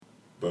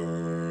Bear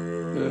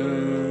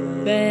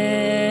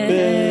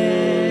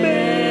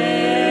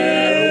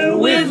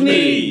with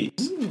me.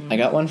 I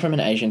got one from an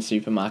Asian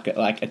supermarket,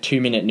 like a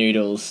 2-minute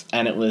noodles,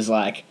 and it was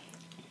like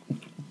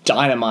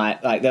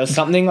dynamite. Like there was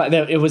something like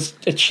it was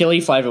a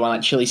chili flavour one,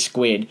 like chili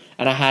squid,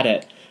 and I had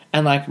it.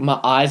 And, like, my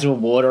eyes were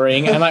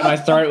watering and, like, my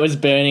throat was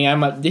burning.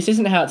 I'm like, this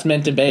isn't how it's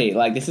meant to be.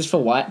 Like, this is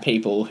for white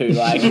people who,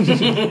 like,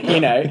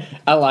 you know,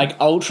 are, like,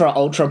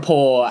 ultra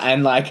poor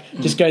and, like,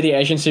 just go to the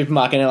Asian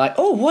supermarket and they're like,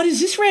 oh, what is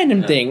this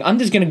random thing? I'm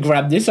just going to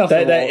grab this off the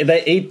wall.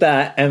 They eat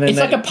that and then it's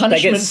like a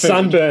punishment they get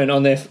sunburn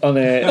on their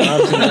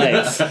arms and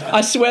legs.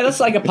 I swear that's,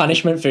 like, a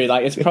punishment food.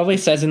 Like, it probably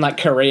says in, like,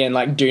 Korean,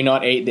 like, do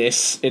not eat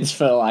this. It's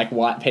for, like,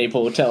 white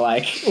people to,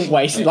 like,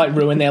 waste, like,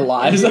 ruin their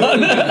lives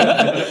on.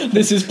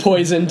 This is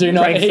poison. Do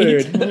not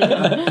eat. Food.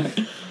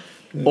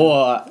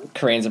 Or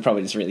Koreans are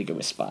probably just really good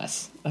with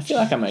spice. I feel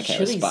like I'm okay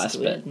with spice,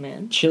 squid, but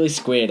man. chili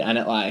squid, and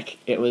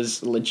it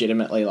was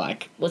legitimately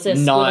like Was there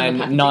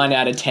 9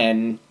 out of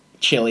 10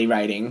 chili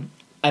rating.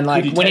 And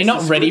like when you're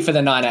not ready for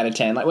the 9 out of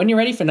 10, like when you're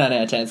ready for 9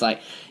 out of 10, it's like,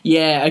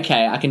 yeah,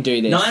 okay, I can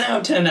do this. 9 out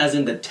of 10 as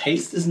in the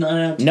taste is 9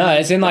 out of 10? No,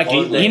 it's in like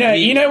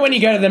you know when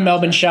you go to the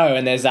Melbourne show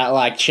and there's that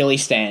like chili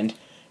stand,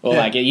 or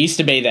like it used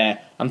to be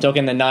there. I'm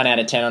talking the 9 out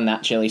of 10 on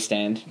that chili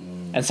stand.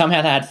 And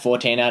somehow they had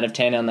 14 out of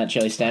 10 on that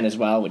chili stand as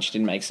well, which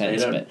didn't make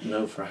sense. But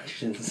no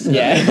fractions.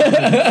 yeah.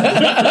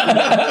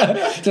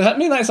 Does that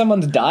mean like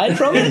someone's died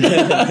from it? 4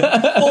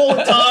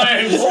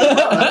 times!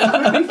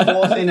 It could be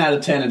 14 out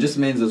of 10. It just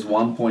means there's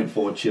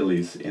 1.4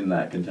 chilies in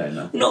that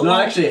container. No,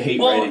 not actually a heat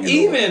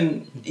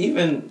rating.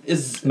 Even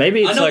is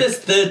maybe it's I know like, there's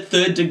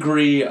third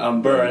degree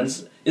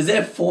burns. Is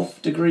there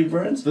 4th degree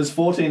burns? There's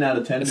 14 out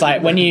of 10. It's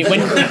like when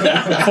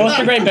 4th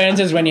degree burns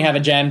is when you have a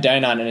jam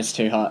donut and it's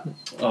too hot.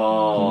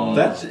 Oh,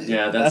 that's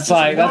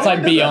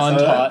like beyond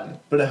hot.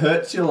 But it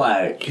hurts your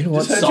like. You know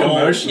what? Just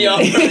hurts you emotionally. Yeah,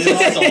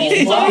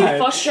 It's so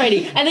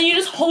frustrating. And then you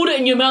just hold it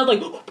in your mouth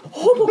like...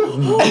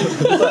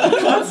 I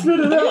can't spit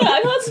it out. Yeah,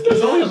 I can't spit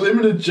There's it only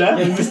limited jam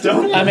in this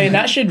donut. I mean,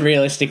 that should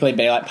realistically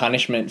be like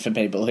punishment for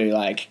people who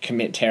like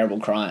commit terrible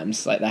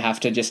crimes. Like they have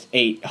to just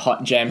eat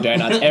hot jam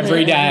donuts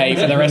every day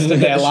for the rest of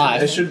their It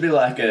life. should be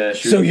like a.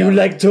 so you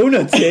like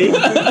donuts, eh?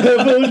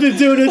 Have all the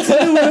donuts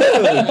in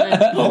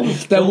the world.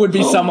 There would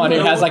be someone who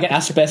has like an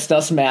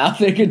asbestos mouth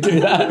who could do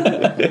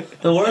that.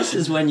 The worst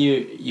is when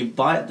you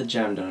bite the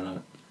jam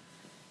donut.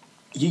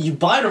 You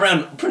bite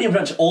around pretty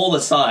much all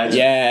the sides.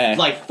 Yeah.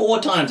 Like 4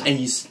 times and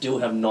you still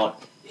have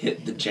not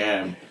hit the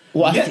jam.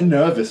 Well, You get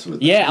nervous with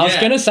it. yeah, I was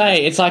Yeah. gonna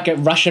say it's like a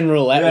Russian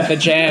roulette with the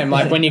jam.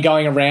 Like when you're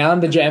going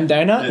around the jam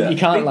donut, you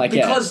can't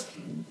because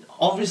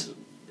obviously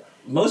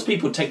most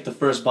people take the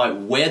first bite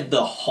where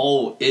the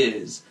hole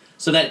is,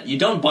 so that you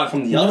don't bite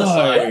from the other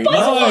side.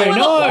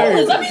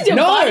 That means you're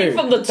biting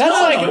from the top.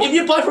 That's like If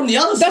you bite from the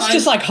other side, that's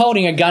just like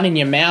holding a gun in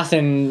your mouth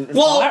and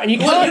fire, and you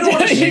can't you don't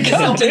want to shoot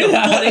yourself in do the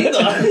that. foot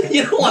either.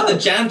 You don't want the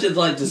jam to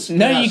like just.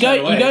 No, you go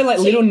like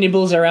little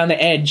nibbles around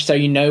the edge so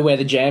you know where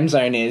the jam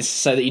zone is,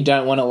 so that you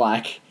don't want to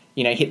like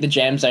hit the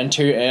jam zone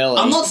too early.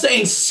 I'm not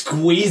saying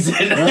squeeze it.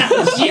 You said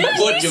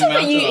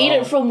that you eat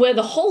it from where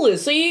the hole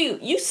is, so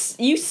you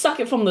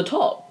suck it from the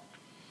top.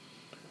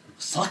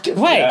 Suck it.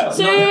 Wait,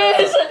 So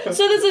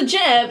there's a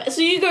jam.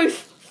 So you go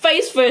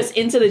face first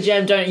into the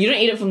jam donut. You don't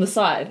eat it from the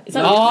side. Is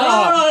that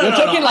what No, you're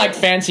talking like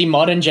fancy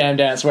modern jam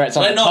donuts where it's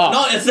on the top.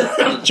 No,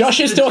 it's Josh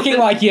is talking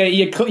like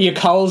your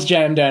Coles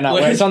jam donut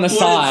where it's on the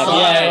side.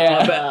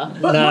 Yeah.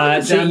 Nah,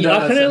 see, jam I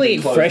donuts can have only been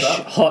eat closed fresh,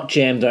 up. hot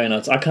jam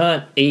donuts. I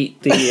can't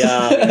eat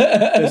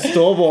the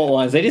store-bought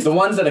ones. They just... The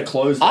ones that are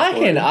closed. I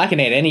can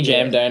eat any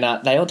jam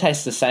donut. They all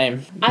taste the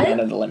same. None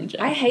of the lemon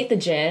jam. I hate the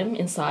jam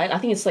inside. I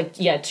think it's like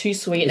too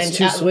sweet. It's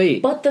too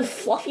sweet. But the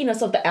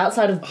fluffiness of the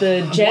outside of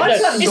the jam Why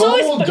does donut that is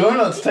normal always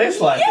donuts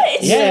taste like?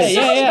 it's Yeah, so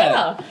much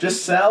yeah. better.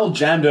 Just sell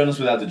jam donuts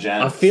without the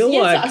jam. I feel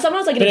Yeah, like... so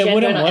sometimes I get But a it jam donut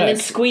wouldn't and then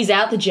work. squeeze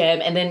out the jam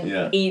and then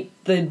Yeah. eat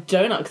the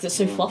donut because it's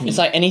so fluffy. It's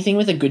like anything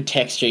with a good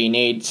texture, you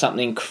need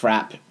something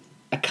crap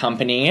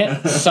accompanying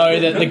it so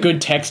that the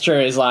good texture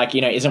is like,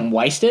 isn't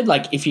wasted.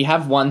 Like if you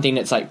have one thing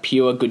that's like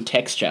pure good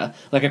texture,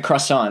 like a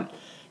croissant,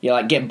 you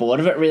like get bored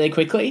of it really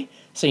quickly.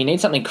 So you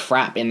need something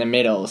crap in the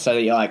middle so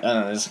that you're like,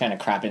 oh, there's kind of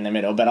crap in the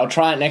middle, but I'll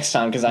try it next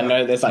time because I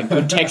know there's like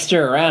good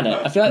texture around it.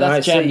 I feel like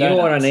that's so jam you know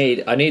what I donuts.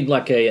 need? I need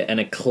like an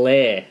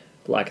eclair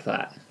like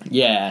that.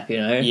 Yeah.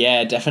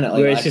 Yeah,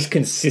 definitely. Where like, it's just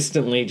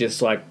consistently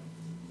just like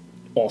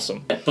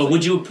awesome. But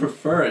would you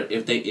prefer it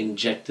if they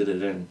injected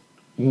it in?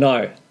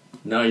 No.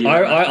 No, you.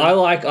 I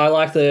like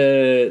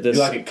the You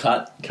like a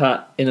cut?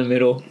 cut in the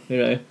middle,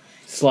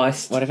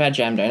 sliced. what if our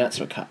jam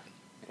donuts were cut?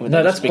 Would No,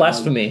 they that's just become-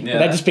 blasphemy. Yeah.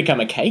 Would they just become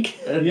a cake?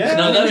 Yeah.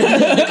 No,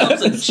 that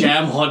becomes a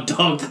jam hot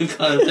dog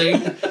kind of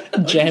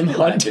thing. Jam hot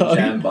Like a dog.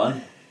 jam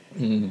bun.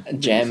 A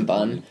jam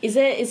bun. Is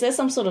there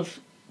some sort of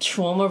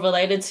trauma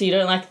related so you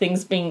don't like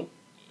things being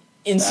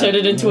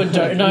inserted into a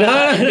donut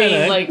and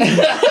being like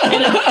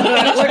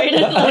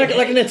penetrated? Like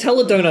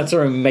Nutella donuts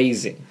are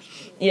amazing,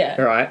 Yeah.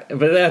 right?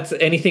 But that's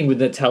anything with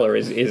Nutella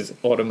is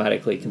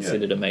automatically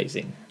considered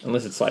amazing,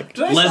 unless it's like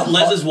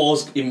Les's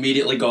walls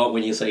immediately go up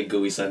when you say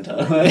gooey center.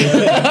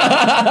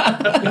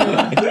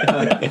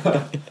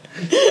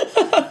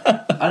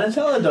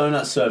 Nutella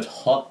donut served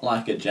hot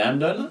like a jam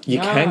donut? You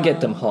can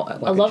get them hot.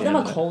 At, like, I love them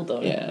jam are donut. cold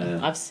though. Yeah.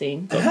 I've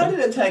seen. How did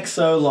it take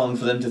so long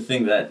for them to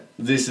think that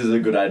this is a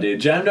good idea?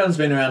 Jam donut's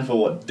been around for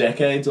what,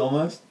 decades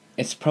almost?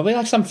 It's probably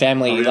like some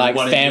family, Oh, really? like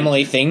What is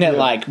family it? thing that Yeah.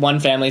 like one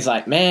family's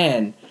like,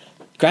 man,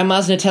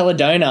 Grandma's Nutella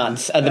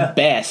donuts are the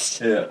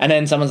best. Yeah. And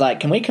then someone's like,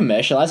 can we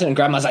commercialize it? And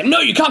Grandma's like, no,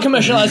 you can't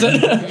commercialize it.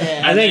 Yeah.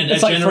 And think then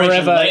it's a like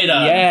generation forever. later,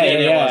 Yeah,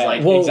 then it yeah. was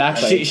like, Well,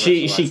 Exactly.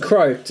 she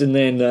croaked, and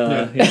then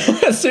yeah.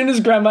 As soon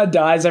as Grandma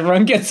dies,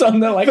 everyone gets on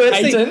the like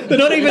First thing, patent.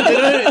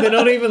 they're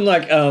not even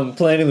like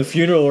planning the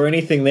funeral or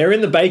anything. They're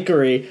in the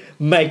bakery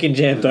making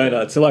jam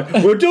donuts. They're like,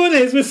 we're doing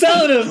this, we're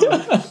selling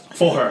them.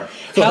 for her.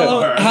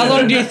 How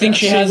long do you think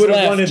she has would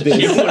have left? wanted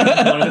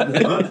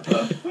this.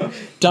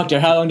 Doctor,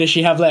 how long does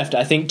she have left?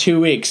 I think 2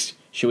 weeks.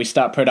 Should we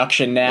start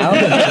production now? I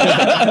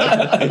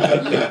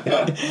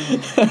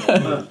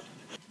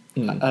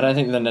don't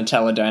think the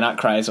Nutella donut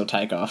craze will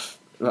take off.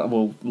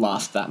 Will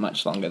last that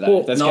much longer though.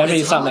 Well, There's No, going to be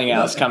it's something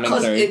hard, else coming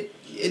because through.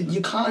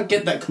 You can't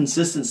get that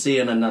consistency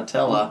in a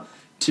Nutella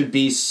to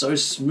be so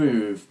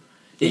smooth.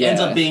 It Yeah.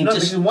 ends up being No,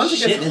 just because once it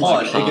shit gets and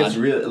hot, like it gets hard.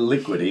 real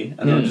liquidy,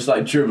 and it'll just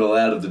like dribble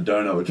out of the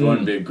donut, which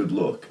won't be a good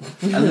look.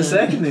 And the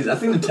second is, I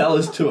think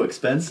Nutella's too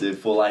expensive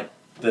for like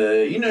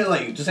the, you know,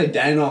 like just say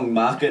Danong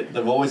Market.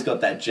 They've always got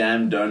that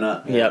jam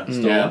donut Yep.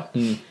 store.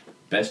 Yeah.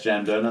 Best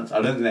jam donuts. I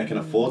don't think they can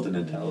afford the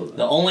Nutella. The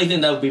Though. only thing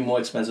that would be more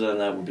expensive than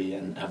that would be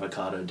an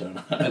avocado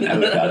donut. An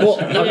avocado. Well,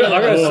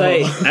 I gotta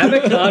say, Wait,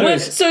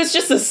 avocados. so it's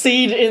just a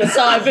seed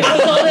inside.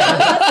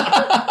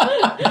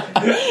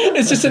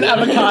 It's just an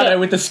avocado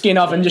with the skin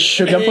off and just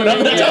sugar put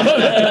on the top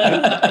of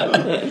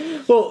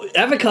it. Well,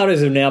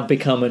 avocados have now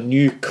become a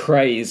new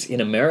craze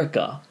in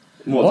America.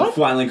 What?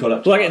 They finally caught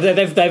up. To Like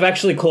us. they've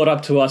actually caught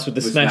up to us with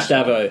the With smashed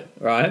Smash avo,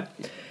 right?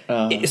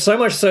 So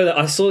much so that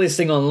I saw this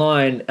thing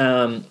online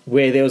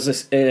where there was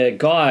this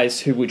guys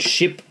who would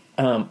ship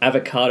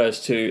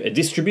avocados to a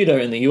distributor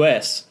in the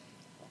US,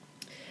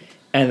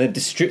 and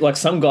the like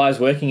some guys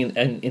working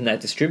in that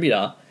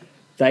distributor,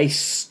 they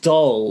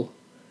stole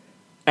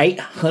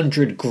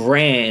 800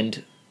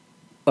 grand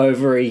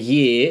over a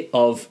year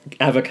of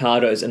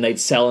avocados, and they'd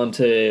sell them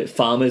to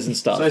farmers and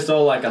stuff. So they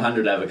stole like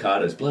 100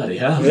 avocados. Bloody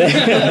hell.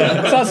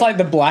 So it's like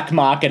the black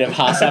market of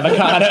Haas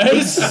avocados.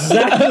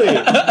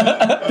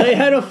 Exactly. They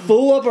had a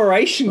full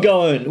operation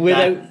going where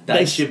That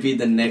they should be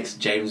the next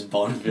James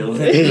Bond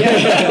villain.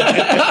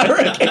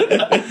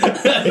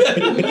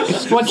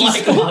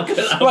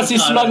 What's he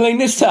smuggling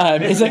this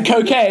time? Is it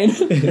cocaine?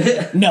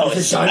 No,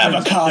 it's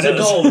avocados. Is it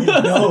gold?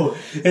 No,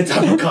 it's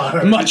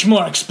avocado. Much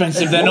more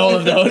expensive than all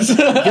of those.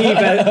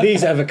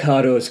 these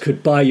avocados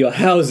could buy your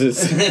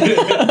houses.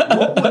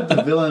 What would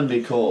the villain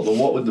be called, or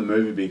what would the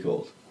movie be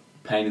called?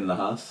 Pain in the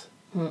Huss?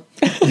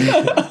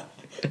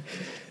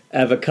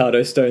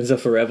 Avocado stones are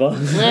forever.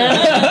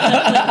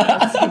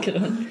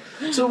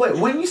 So wait,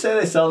 when you say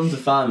they sell them to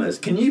farmers,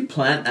 can you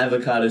plant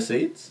avocado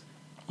seeds?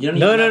 You don't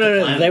No, even have to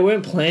no. plan. They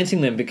weren't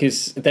planting them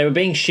because they were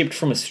being shipped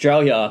from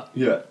Australia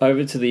Yeah.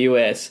 over to the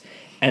US,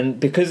 and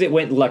because it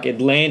went like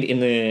it landed in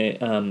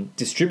the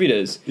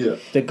distributors. Yeah.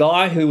 The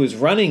guy who was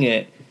running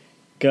it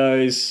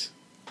goes,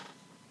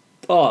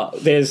 "Oh,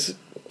 there's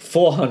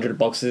 400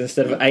 boxes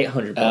instead of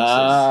 800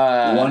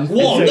 boxes." One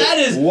Whoa, that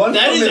is one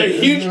that for is a me.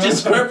 huge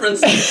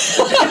discrepancy.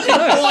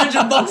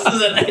 400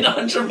 boxes and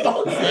 800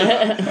 boxes.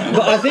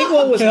 But I think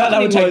what was that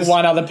happening would take was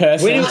one other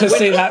person when- to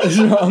see that was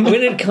wrong.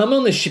 when it come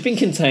on the shipping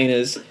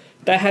containers,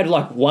 they had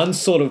like one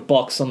sort of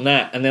box on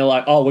that, and they're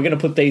like, "Oh, we're going to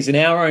put these in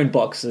our own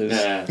boxes."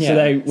 Yeah. So Yeah.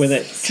 they when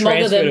it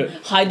Smuggle transferred them,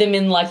 it, hide them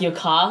in like your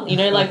car. You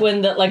know, like when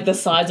the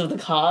sides of the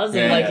cars and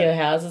Yeah, like yeah. your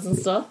houses and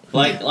stuff.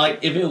 Like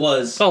if it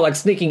was oh, like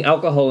sneaking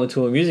alcohol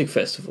into a music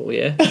festival,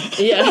 yeah.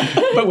 Yeah,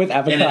 But with in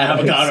an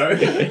avocados.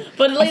 avocado.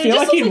 but like, it feel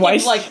just like he'd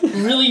looks like you have,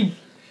 like really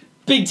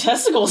big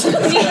testicles or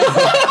multiple.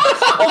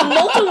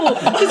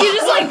 Because you're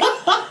just like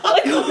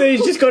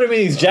He's just got him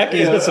in his jacket.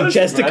 He's got some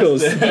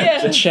chesticles.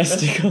 yeah,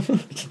 Chesticle.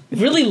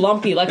 really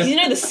lumpy. Like 'cause you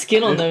know the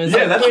skin on them is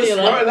Yeah, like that's pretty the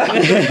like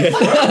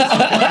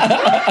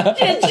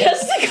yeah,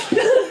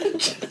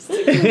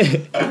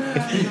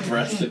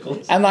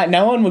 Breasticles. And like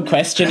no one would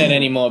question it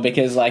anymore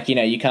because like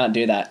you can't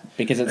do that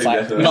because it's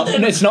like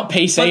Exactly. it's not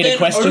PC But to then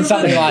question over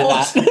something the like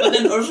course- that. But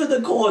then over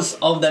the course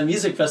of that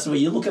music festival,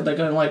 you look at that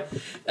going like,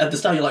 at the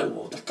start you're like,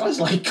 whoa, that guy's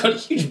like got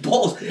huge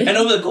balls, and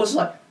over the course it's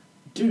like,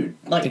 dude,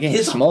 like They're getting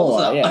his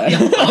smaller, balls are,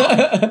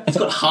 yeah. he's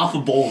got half a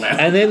ball now.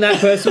 And then that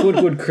person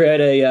would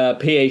create a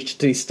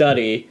PhD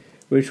study,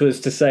 which was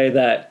to say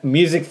that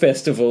music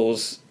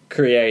festivals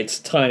creates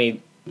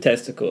tiny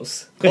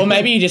testicles. Or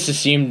maybe you just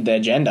assumed their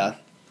gender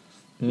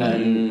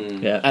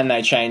Yeah. and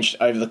they changed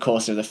over the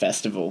course of the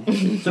festival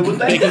So would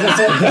they?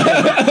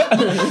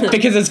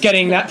 because it's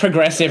getting that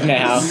progressive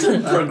now.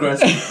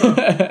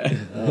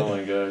 Progressive. Oh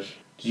my gosh.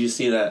 Did you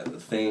see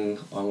that thing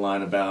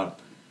online about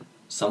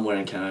somewhere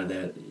in Canada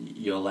that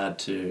you're allowed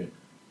to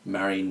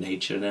marry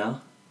nature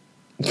now?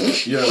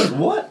 You're like,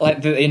 what?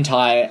 Like the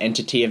entire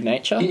entity of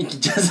nature,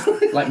 Just,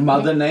 Like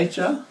Mother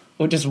Nature?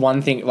 or just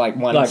one thing, like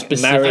one Like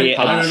specific marry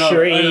part. I a don't know,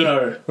 tree I don't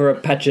know. or a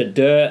patch of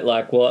dirt,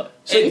 like what?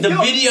 the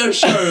video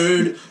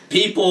showed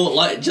people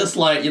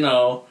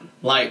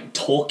like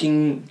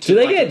talking to Do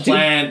they like get- a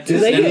plant do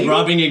they and get-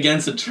 rubbing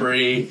against a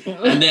tree,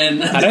 and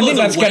then I don't think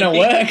that's going to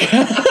work.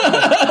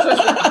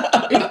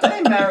 If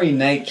they marry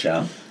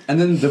nature and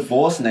then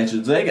divorce nature,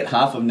 do they get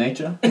half of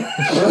nature?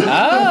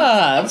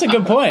 That's a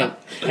good point.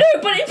 No,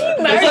 but if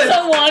you marry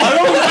someone, if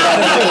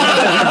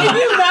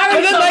you marry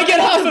But then they get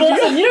half of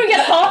someone, you don't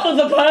get half of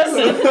the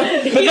person.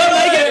 But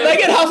then they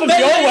get half of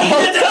your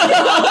wealth.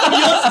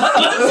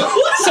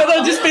 So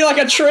there'll just be like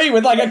a tree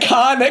with like a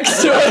car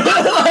next to it,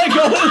 like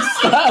all this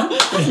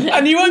stuff,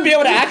 and you won't be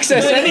able to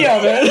access any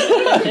of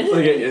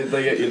it.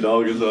 They get your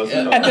dog as well.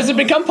 And does it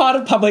become part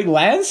of public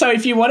land? So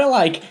if you want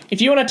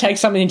to take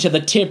something to the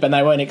tip and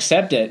they won't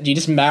accept it, do you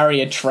just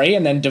marry a tree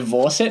and then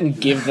divorce it and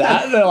give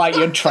that to like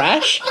your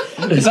trash?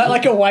 Is that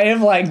like a way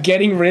of like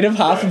getting rid of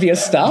half of your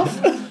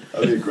stuff?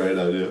 That'd be a great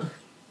idea.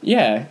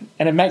 Yeah,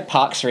 and it'd make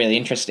parks really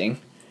interesting.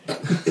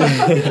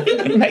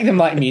 Make them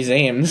like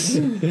museums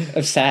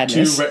of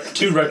sadness.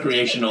 too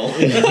recreational.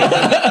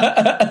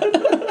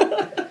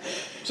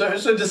 So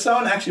does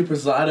someone actually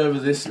preside over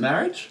this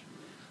marriage?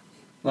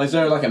 Like, is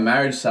there like a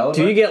marriage celebrant?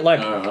 Do you get like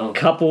I don't know.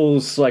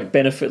 couples like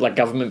benefit, like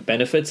government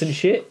benefits and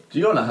shit? Do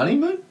you go on a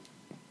honeymoon?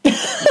 How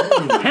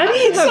do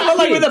you have Not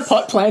like with a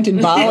pot plant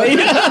in Bali.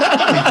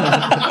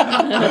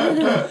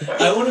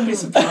 I wouldn't be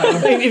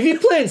surprised. If you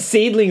plant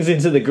seedlings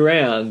into the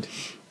ground,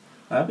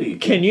 That'd be.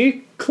 can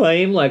you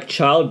claim like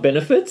child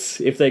benefits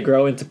if they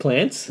grow into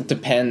plants?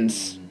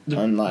 Depends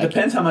on like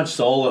Depends how much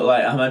solar,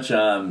 like how much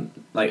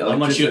like how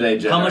much electricity they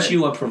generate. how much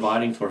you are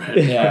providing for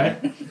it. yeah.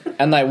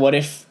 And like, what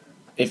if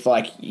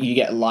like you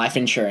get life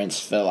insurance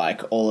for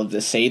like all of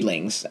the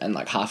seedlings and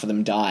like half of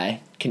them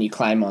die? Can you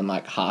claim on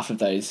like half of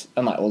those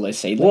and like all those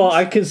seedlings? Well,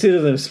 I consider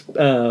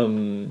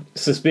them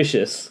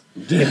suspicious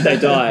if they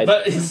died.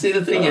 But see,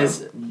 the thing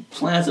is,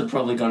 trees are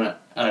probably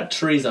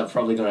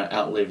gonna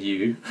outlive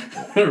you,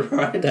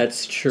 right?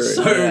 That's true.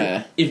 So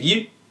Yeah. if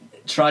you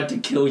tried to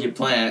kill your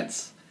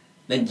plants,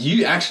 then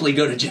you actually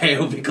go to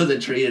jail because they're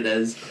treated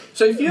as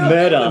So if you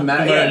Murder.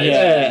 murder.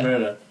 Yeah.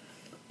 Murder.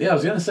 Yeah, I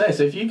was gonna say.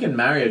 So if you can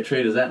marry a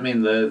tree, does that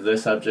mean they're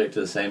subject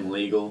to the same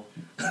legal?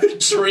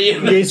 Tree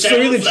in You the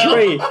sue the jail cell.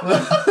 tree.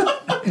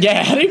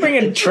 yeah, how do you bring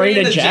a tree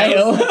in to a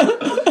jail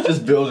jail?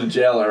 Just build a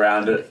jail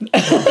around it.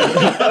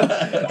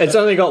 It's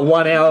only got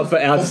 1 hour for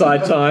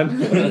outside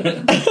time.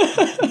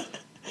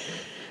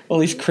 All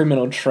these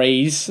criminal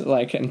trees,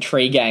 like, and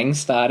tree gangs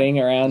starting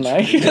around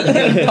like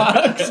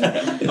parks.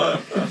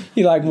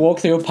 You like walk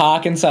through a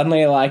park and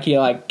suddenly like you're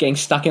like getting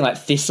stuck in like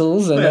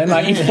thistles, and then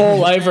like you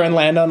fall over and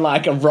land on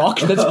like a rock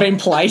that's been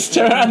placed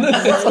around the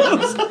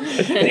thistles.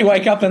 And you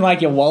wake up and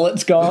like your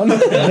wallet's gone. I'm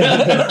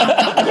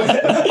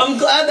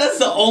glad that's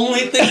the only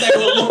thing they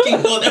were looking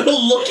for. They were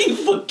looking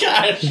for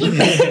cash.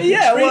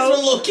 Yeah, Trees well, were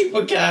looking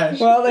for cash.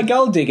 well, they're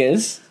gold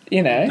diggers,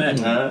 you know.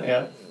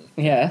 Yeah.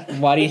 Yeah.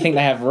 Why do you think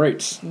they have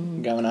roots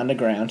going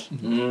underground?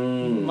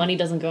 Money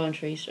doesn't grow on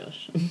trees,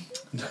 Josh.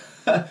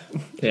 Yeah,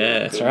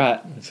 That's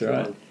right. that's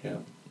right. Yeah.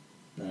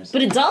 Nice.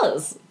 But it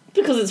does,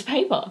 because it's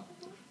paper.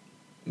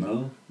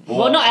 No.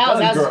 Well, not ours,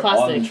 it doesn't ours is grow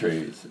plastic. On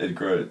trees. It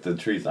grows. The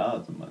trees are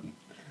the money.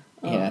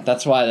 Yeah,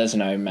 that's why there's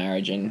no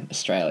marriage in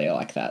Australia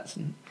like that.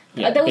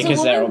 Yeah, there was a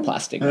because they're all woman-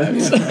 plastic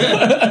votes.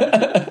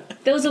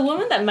 There was a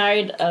woman that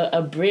married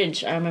a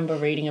bridge, I remember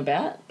reading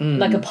about.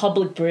 Like a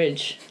public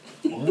bridge.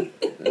 So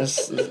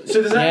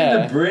does that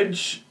mean the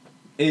bridge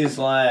is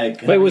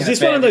like? Wait, was having an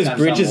this one of affair those every time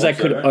bridges that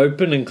someone could walks over?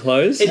 open and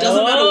close? It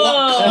doesn't matter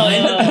what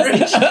kind of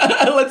bridge.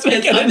 Let's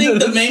make it I think into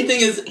the this. main thing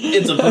is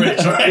it's a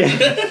bridge,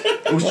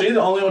 right? Was she the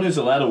only one who's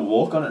allowed to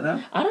walk on it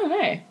now? I don't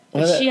know.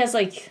 But Well, she has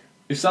like...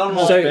 If someone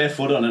walks So-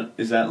 barefoot on it,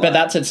 is that like? But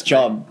that's its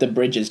job, the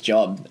bridge's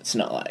job. It's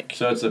not like...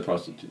 So it's a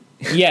prostitute.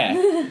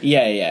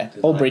 Yeah.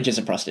 All bridges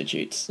are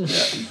prostitutes.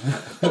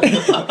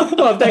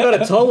 Well, if they got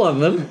a toll on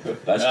them,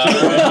 That's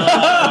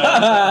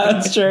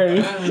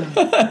true.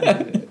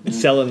 That's true.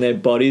 selling their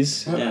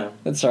bodies. Yeah.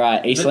 That's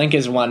right. Eastlink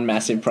is one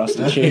massive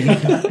prostitute.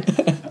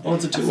 Well,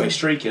 it's a two-way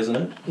streak, isn't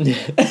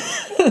it?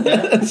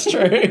 That's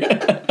true.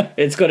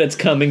 It's got its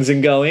comings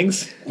and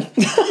goings.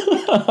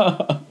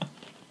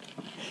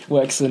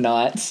 Works the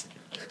nights.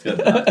 It's got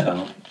a dark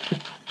tunnel.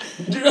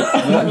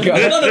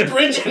 It's not a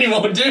bridge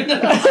anymore, dude.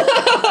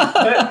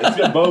 It's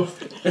got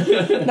both.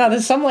 No,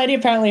 there's some lady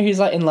apparently who's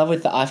like in love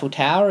with the Eiffel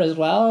Tower as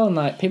well, and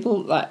like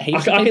people like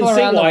heaps I of people can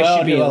see around the why world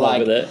she'd be who in are love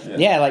like, with it.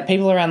 yeah, like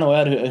people around the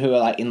world who are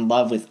like in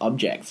love with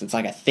objects. It's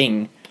like a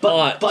thing.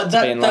 But be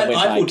in that love with,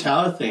 Eiffel like-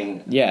 Tower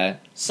thing. Yeah,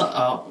 So,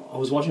 I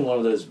was watching one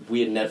of those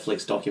weird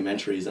Netflix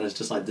documentaries, and it's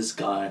just like this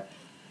guy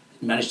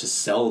managed to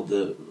sell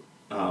the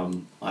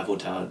Eiffel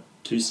Tower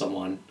to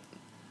someone,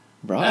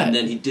 right. and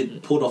then he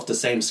pulled off the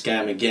same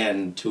scam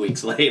again 2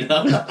 weeks later.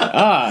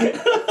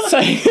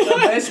 So So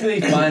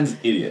basically, he finds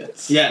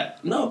idiots. Yeah.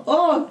 No.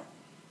 Oh.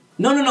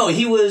 No.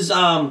 He was.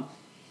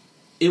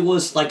 It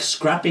was like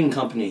scrapping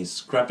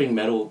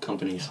metal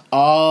companies.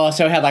 Oh,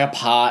 so it had like a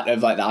part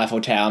of like the Eiffel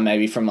Tower,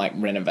 maybe from like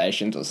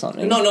renovations or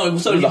something. No.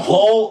 So The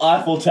whole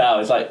Eiffel Tower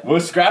is like, we're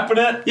scrapping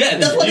it. Yeah,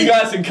 that's what you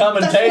guys can come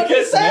and take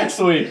it next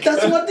week.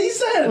 That's what he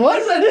said.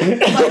 What? The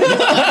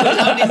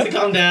tower needs to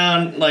come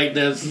down. Like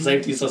there's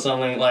safeties or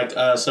something. Like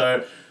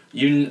so,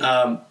 you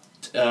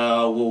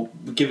we'll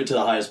give it to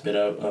the highest bidder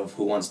of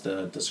who wants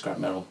the scrap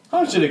metal.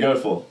 How much did it go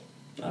for?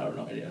 I have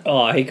no idea.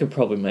 Oh, he could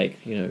probably make,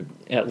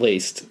 at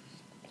least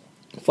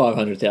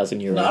 500,000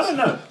 euros. No, I don't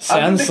know.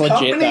 Sounds I think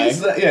legit,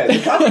 though. the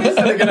companies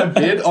that are going to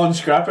bid on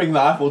scrapping the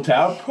Eiffel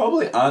Tower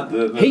probably aren't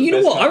the Hey, you know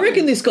best what? I companies.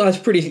 reckon this guy's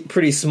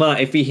pretty smart.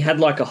 If he had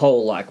like a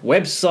whole like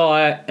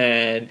website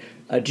and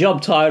a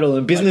job title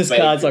and business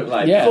fake, cards,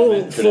 yeah.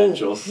 full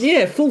credentials.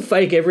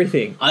 fake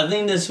everything. I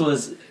think this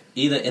was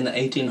either in the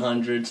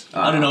 1800s.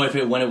 I don't know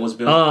when it was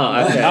built.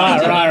 Okay.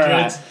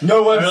 Right.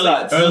 No Early,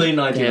 websites. early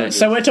 1900s.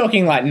 So we're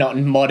talking like not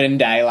modern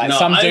day, like No,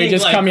 some I dude think,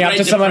 just like, coming up to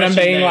Great someone and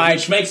Depression being day, like,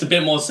 which makes a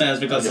bit more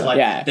sense because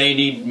Yeah. they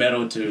need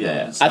metal to.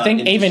 Yeah. I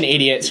think even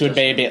idiots would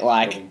be a bit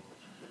like,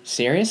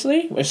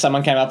 seriously? If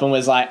someone came up and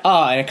was like,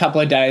 oh, in a couple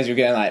of days we're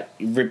going to like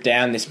rip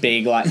down this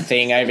big like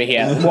thing over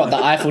here. What, the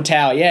Eiffel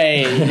Tower?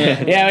 Yay.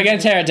 Yeah, we're going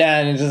to tear it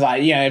down and just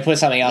like, put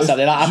something else up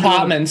there, like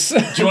apartments. Do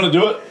you want to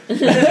do it?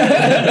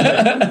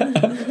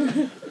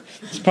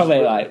 It's probably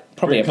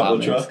Bring a couple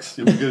of apartments. trucks.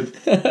 You'll be good.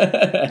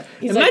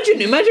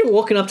 Imagine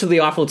walking up to the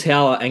Eiffel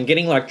Tower and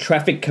getting like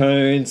traffic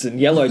cones and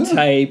yellow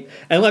tape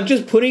and like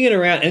just putting it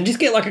around and just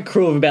get like a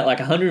crew of about like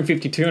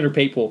 150, 200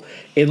 people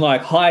in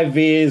like high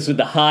vis with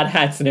the hard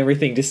hats and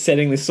everything, just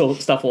setting this sort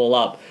of stuff all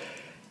up.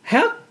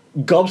 How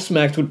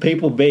gobsmacked would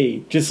people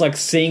be just like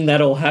seeing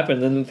that all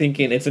happen and then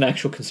thinking it's an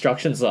actual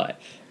construction site?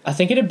 I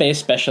think it'd be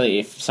especially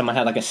if someone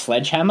had like a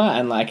sledgehammer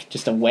and like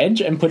just a wedge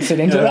and puts it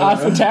into the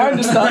Eiffel Tower and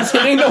just starts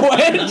hitting the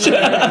wedge.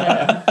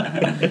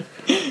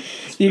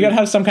 You gotta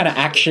have some kind of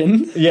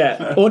action.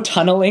 Yeah. Or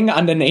tunneling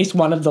underneath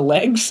one of the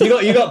legs. You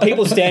got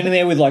people standing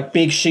there with like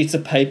big sheets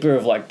of paper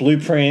of like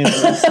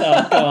blueprints and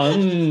stuff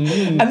going,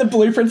 And the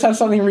blueprints have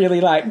something really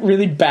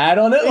bad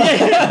on it.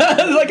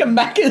 Like a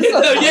Macca's.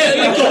 Yeah,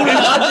 the golden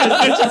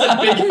arches. It's just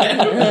a big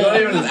head. It's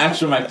not even an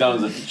actual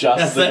McDonald's, it's just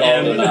That's the the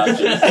golden M. arches.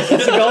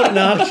 It's the Golden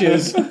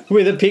Arches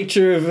with a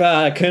picture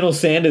of Colonel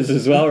Sanders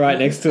as well right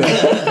next to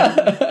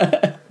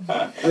it.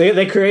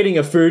 They're creating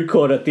a food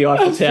court at the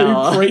Eiffel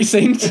Tower. Food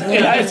precinct.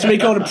 It has to be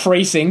called a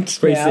precinct.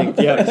 Precinct,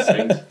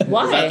 yeah.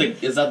 Why?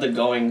 Is that the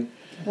going?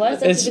 Why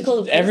is that It's, to be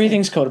called a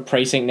everything's called a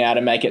precinct now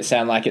to make it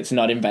sound like it's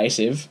not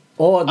invasive.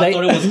 Or I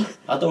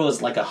thought it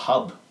was like a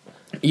hub.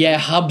 Yeah,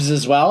 hubs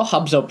as well.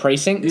 Hubs or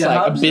precincts, like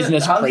hubs a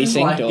business hubs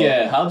precinct. Like,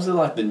 or hubs are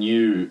like the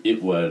new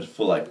it word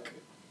for like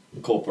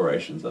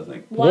corporations, I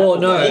think. Why? Well,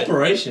 no.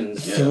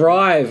 Corporations. Yeah.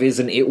 Thrive is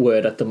an it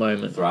word at the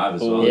moment. Thrive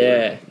as well.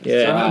 Yeah, So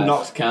yeah.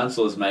 Knox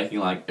Council is making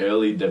like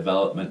early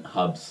development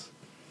hubs.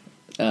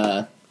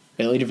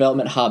 early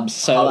development hubs.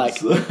 So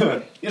Hubs. like You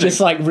know, just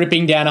like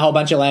ripping down a whole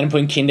bunch of land and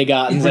putting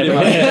kindergartens Pretty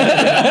everywhere.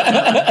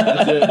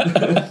 That's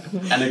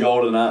it. And a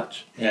golden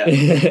arch.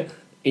 Yeah.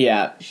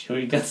 Yeah. Should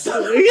we get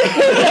started? Should we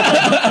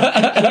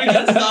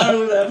get started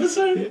with the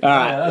episode? All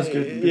right. that's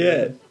good.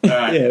 Yeah. All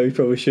right. Yeah, we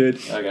probably should.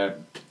 Okay.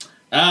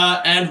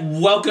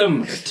 And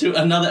welcome to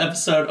another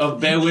episode of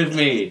Bear With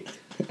Me.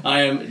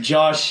 I am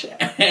Josh,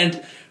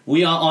 and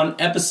we are on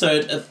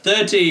episode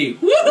 30.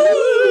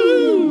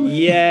 Woohoo!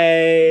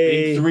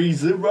 Yay!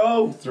 3-0.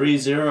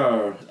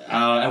 3-0.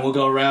 And we'll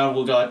go around.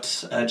 We've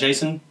got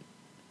Jason.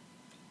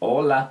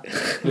 Hola.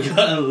 We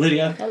got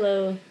Lydia.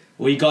 Hello.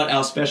 We got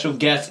our special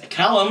guest,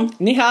 Callum.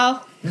 Ni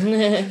hao.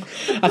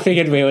 I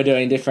figured we were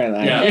doing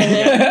differently.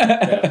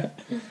 Yeah.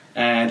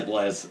 And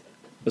Les.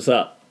 What's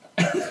up?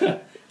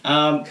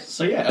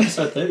 So yeah,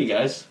 episode 30,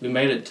 guys. We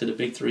made it to the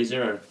big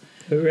 3-0.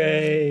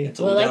 Hooray! It's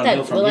all We're like downhill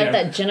that. from We're here. like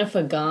that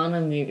Jennifer Garner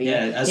movie.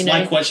 Yeah, as You know,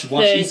 like what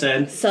she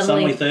said,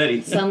 suddenly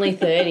 30. Suddenly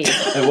 30.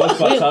 It was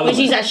quite subtle. Which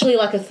is actually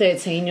like a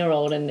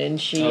 13-year-old, and then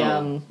she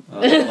Let's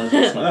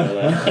not go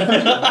there.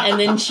 and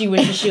then she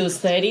wishes she was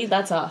 30.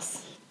 That's us.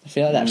 I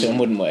feel like that film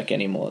wouldn't work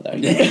anymore though.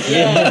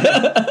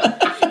 Yeah.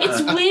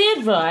 It's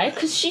weird, right?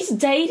 Because she's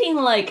dating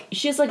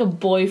she has like a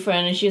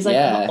boyfriend, and she's like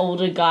Yeah. an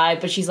older guy,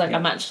 but she's like,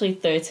 I'm actually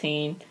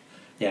 13.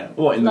 Yeah.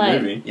 What, in the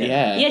Like- movie?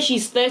 Yeah. Yeah,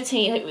 she's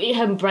 13.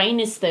 Her brain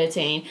is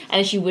 13,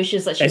 and she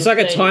wishes that she It's was like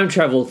a 30. time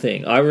travel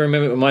thing. I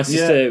remember when my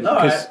sister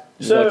Alright.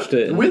 So watched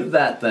it. with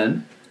that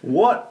then,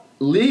 what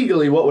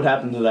would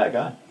happen to that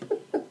guy?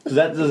 Does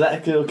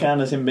that still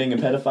count as him being a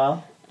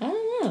pedophile? I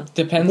don't know.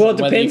 Depends Well, on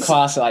it whether you depends-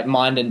 class like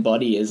mind and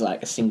body is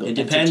like a single. It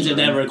depends entity. in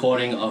that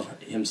recording of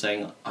him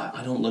saying,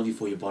 I don't love you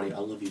for your body, I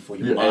love you for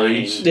your Your mind.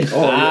 age.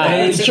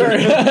 It's true.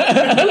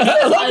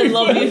 I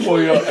love you.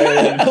 For your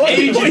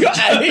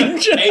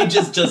age. Age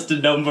is just a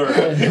number.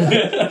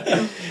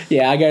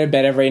 Yeah, I go to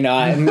bed every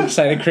night and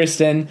say to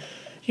Kristen,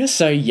 "You're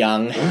so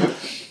young.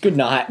 Good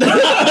night."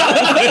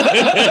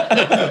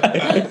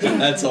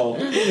 That's all.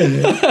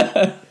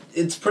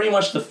 It's pretty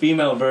much the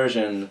female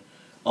version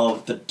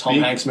of the Tom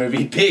Hanks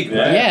movie Big,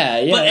 Yeah.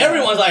 right? Yeah. But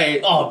everyone's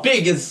like, "Oh,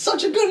 Big is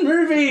such a good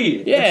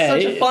movie. Yeah,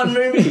 It's such a fun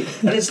movie."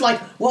 And it's like,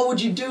 what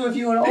would you do if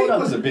you were Big older?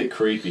 was a bit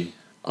creepy.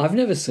 I've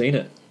never seen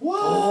it. What?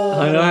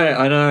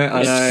 I know.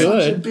 It's Such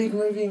a good. big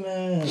movie,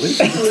 man.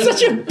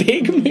 Such a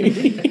big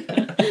movie.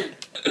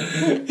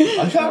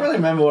 I can't really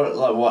remember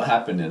what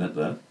happened in it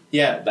though.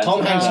 Yeah, That's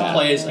Tom Hanks right.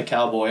 plays a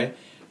cowboy,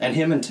 and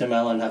him and Tim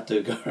Allen have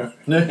to go.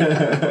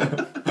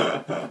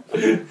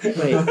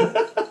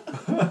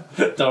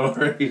 Wait, Don't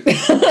worry.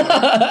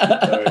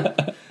 Sorry.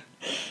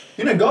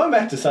 You know, going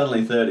back to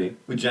Suddenly 30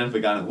 with Jennifer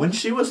Garner, when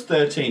she was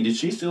 13, did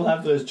she still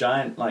have those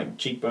giant like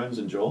cheekbones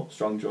and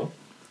strong jaw?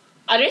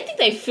 I don't think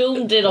they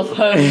filmed it of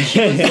her when she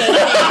was 13.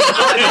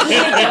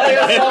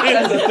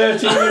 As a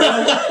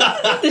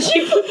 13-year-old, Did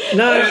she put,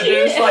 no,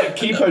 just like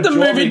keep her The jaw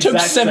movie took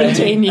exact 17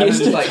 same, years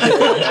and to just,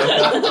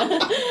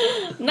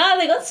 like, no,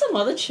 they got some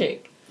other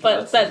chick.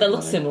 But That's that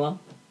looks funny. similar.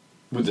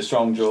 with the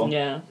strong jaw.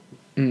 Yeah.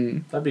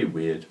 That'd be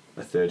weird.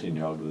 A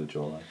 13-year-old with a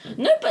jaw like that.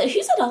 No, but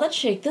who's another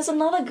chick? There's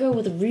another girl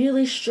with a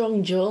really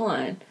strong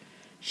jawline.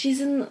 She's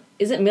in.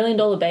 Is it $1 Million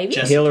Baby?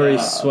 Jessica Hillary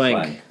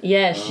Swank. Swank.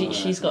 Yeah,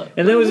 she's got.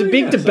 And there was a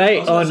big Yeah,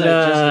 debate I was on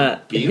gonna say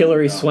Jessica Biel.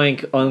 Hillary No.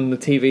 Swank on the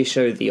TV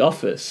show The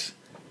Office,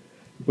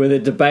 where the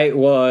debate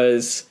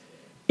was,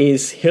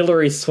 is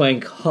Hillary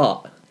Swank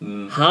hot?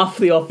 Half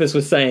the office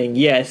was saying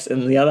yes,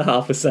 and the other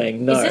half was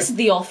saying no. Is this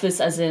The Office,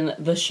 as in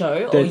the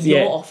show, or That's- your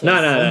yeah. office?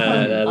 No,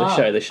 the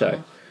Ah.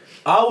 show.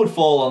 I would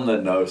fall on the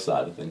no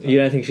side of things. You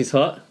don't think she's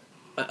hot?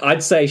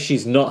 I'd say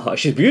she's not hot.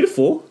 She's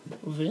beautiful,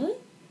 Really?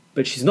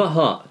 but she's not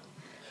hot.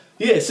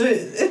 Yeah, so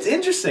it's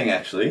interesting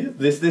actually.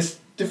 This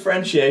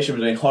differentiation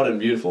between hot and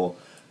beautiful.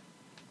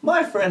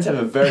 My friends have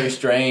a very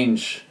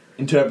strange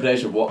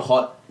interpretation of what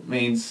hot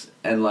means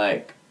and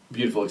like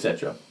beautiful,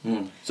 etc.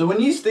 So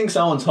when you think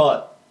someone's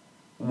hot,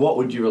 what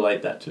would you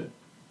relate that to?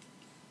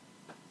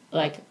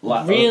 Like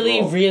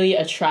Overall. really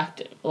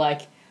attractive.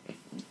 Like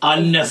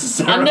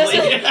Unnecessarily.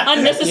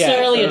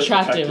 unnecessarily Yeah,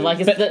 attractive. attractive. Like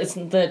it's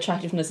the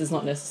attractiveness is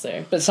not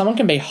necessary. But someone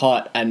can be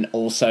hot and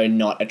also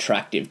not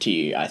attractive to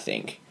you, I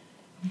think.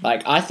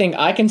 Like, I think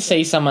I can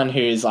see someone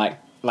who's like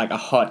a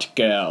hot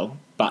girl,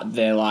 but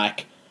they're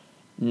like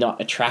not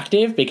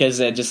attractive because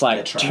they're just like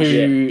They're trash.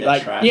 too They're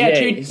like trash. yeah,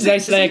 Yeah. too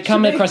they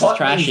come To me, across as hot means,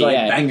 trashy. like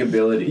Yeah,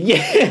 bangability.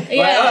 Yeah,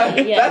 Yeah,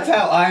 Like, yeah. That's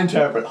how I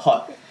interpret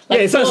hot.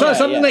 yeah. So it's not yeah,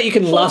 something yeah. that you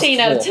can lust 14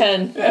 out of for.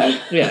 10.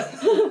 Yeah,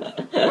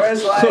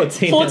 Whereas like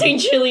 14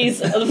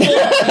 chilies.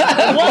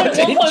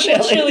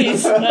 1.4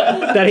 chilies.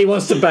 that he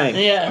wants to bang.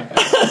 Yeah.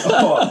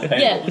 oh,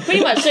 Yeah,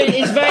 pretty much. So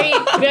it's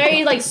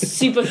very like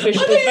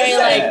superficial. It's very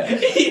like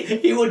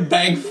he would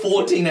bang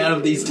 14 out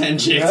of these 10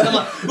 chicks. I'm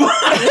like,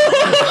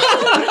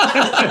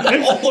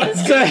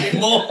 always So-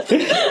 more.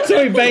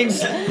 So he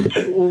bangs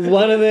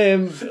one of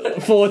them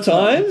 4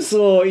 times,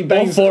 or he or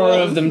bangs 4 all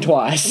of them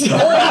twice.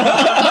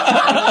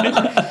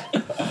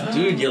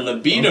 Dude, your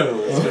libido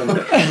is gonna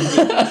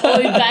or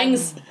he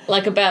bangs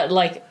like about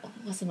like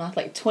what's the math,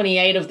 like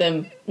 28 of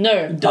them.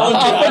 No. Half the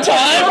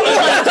time.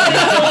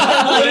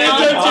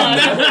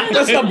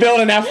 Let's stop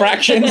building our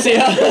fractions here.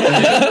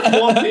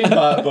 14,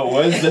 but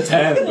where's the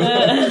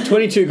 10?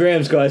 22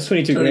 grams, guys.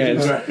 22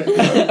 grams.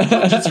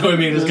 Just going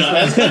me this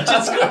guy.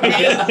 Just going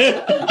me.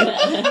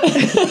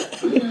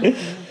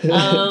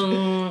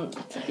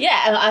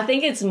 Yeah, and I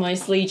think it's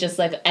mostly just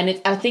like, and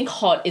I think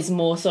hot is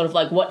more sort of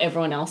like what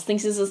everyone else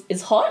thinks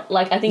is hot.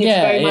 Like I think it's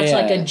Yeah, very much yeah.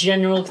 like a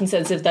general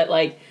consensus that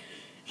like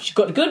she's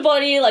got a good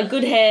body, like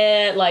good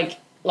hair, like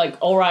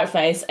all right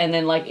face, and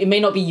then like it may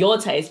not be your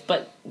taste,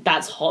 but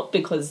that's hot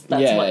because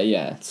that's Yeah, what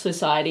yeah.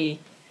 society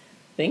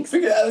thinks.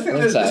 Because I think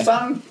there's so.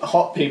 some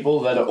hot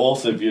people that are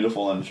also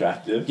beautiful and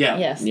attractive. Yeah.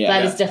 Yes, Yeah.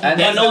 that is And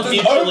definitely. They're not there's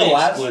mutually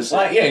overlaps. exclusive.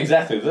 Like, yeah,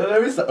 exactly.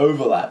 There is the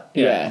overlap.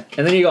 Yeah.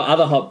 And then you got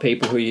other hot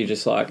people who you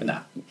just like,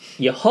 Nah,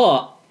 you're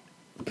hot,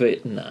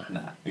 but nah.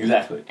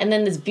 exactly. And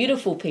then there's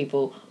beautiful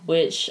people,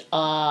 which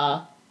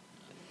are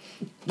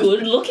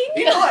good looking.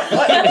 You know,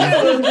 like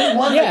there's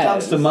one Yeah. that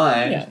comes to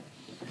mind. Yeah.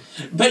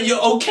 But you're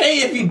okay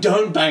if you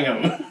don't bang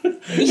them.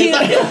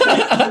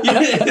 Yeah.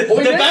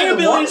 The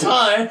bangability is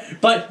high,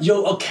 but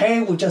you're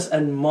okay with just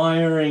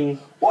admiring.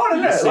 Well, I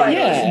don't know. So, Like,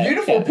 yeah,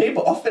 beautiful yeah.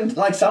 people, often,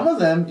 like, some of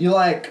them, you're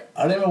like,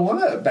 I don't even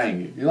want to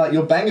bang you. You're like,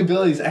 your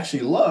bangability is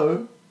actually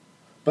low,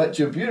 but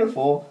you're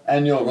beautiful,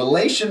 and your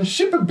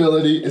relationship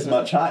ability is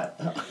much higher.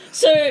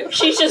 So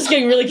she's just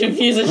getting really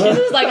confused, and she's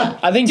just like,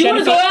 I think "Do you want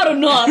to go Jennifer- out or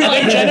not?"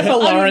 Like, Jennifer I'm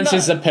Lawrence not-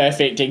 is the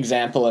perfect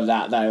example of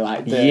that, though.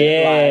 Like, the,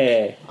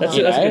 Yeah. like, That's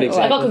you a good know, I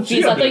example. got confused.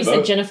 She got I thought you a bit said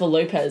both. Jennifer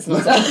Lopez. And I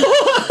was like,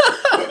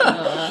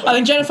 I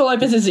think Jennifer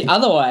Lopez is the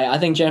other way. I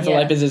think Jennifer Yeah.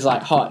 Lopez is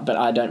like hot, but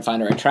I don't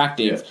find her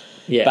attractive.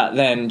 Yeah. But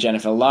then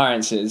Jennifer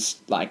Lawrence is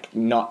like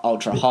not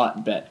ultra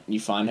hot, but you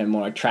find her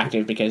more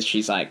attractive because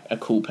she's like a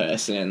cool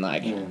person and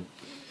like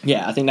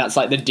yeah, I think that's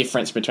like the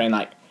difference between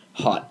like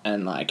hot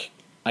and like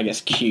I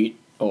guess cute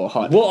or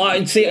hot. Well,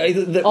 I see.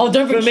 Oh,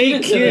 don't for bring me, cute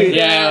into cute. it.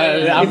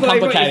 yeah, I'm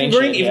complicating if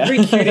shit. you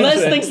bring cute into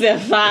Les it- thinks they're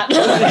fat.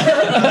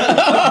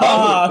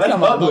 Oh,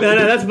 come on. No,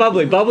 that's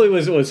bubbly. Bubbly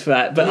was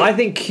fat, but I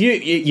think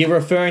cute. You're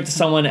referring to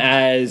someone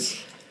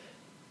as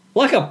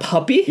Like a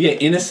puppy? Yeah,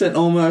 innocent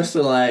almost,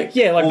 or like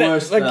Yeah, like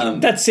almost,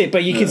 that. That's it.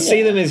 But you can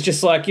see them as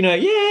just like, yeah,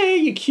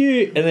 you're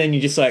cute, and then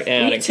you're just like, I Are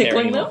you don't care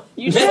tickling anymore. them?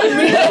 You just like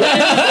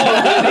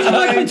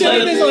Like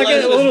pretending there's like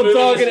a little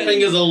dog His and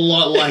fingers a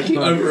lot like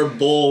over a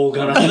ball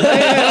kind of thing.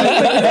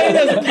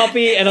 there's a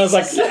puppy, and I was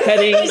like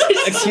petting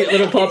a cute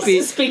little puppy.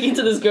 He's speaking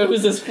to this girl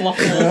who's this fluff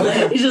ball.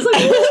 He's just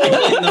like, In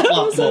the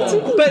fluff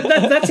ball. But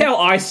that's how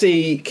I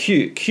see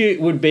cute.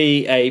 Cute would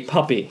be a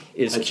puppy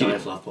is A cute.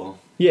 giant fluff ball.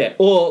 Yeah,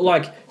 or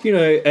like,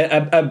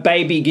 a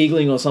baby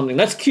giggling or something.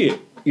 That's cute,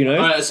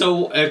 Alright,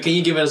 so can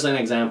you give us an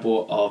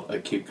example of a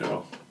cute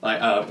girl?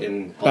 Like,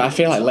 in... But I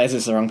feel like Les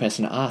is the wrong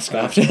person to ask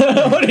after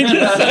what he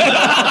just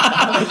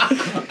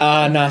said.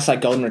 No, it's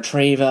like golden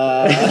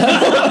retriever.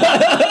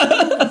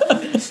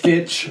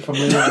 Stitch from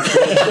the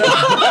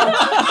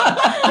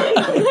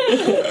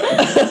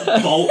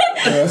Bolt.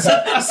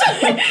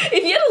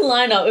 if you had a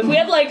lineup, if we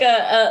had like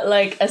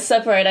a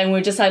separator and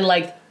we just had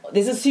like,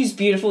 this is who's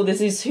beautiful,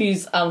 this is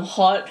who's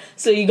hot.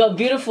 So you got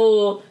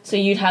beautiful, so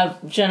you'd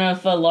have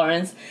Jennifer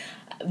Lopez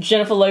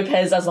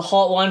as the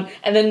hot one,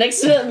 and then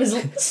next to them is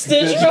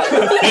Stitch.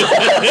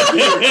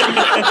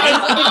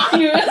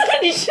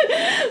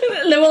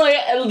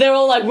 They're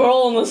all like, we're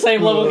all on the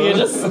same level here,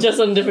 just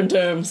on different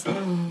terms.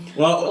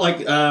 Well, like,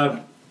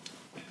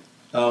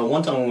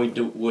 one time when we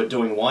were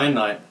doing wine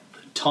night,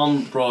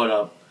 Tom brought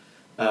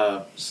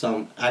up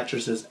some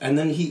actresses, and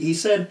then he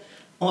said,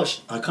 I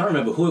can't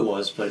remember who it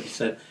was, but he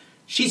said,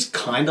 she's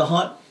kind of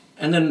hot,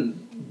 and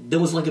then there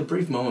was like a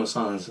brief moment of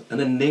silence, and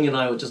then Ning and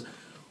I were just,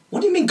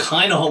 what do you mean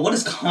kind of hot? What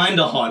does kind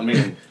of hot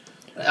mean?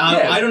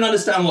 I don't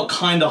understand what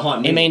kind of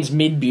hot means. It means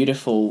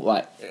mid-beautiful,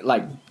 like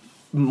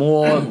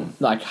more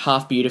like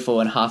half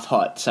beautiful and half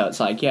hot. So it's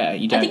like, yeah,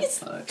 you I don't... think it's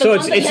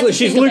So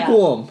she's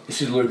lukewarm.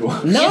 She's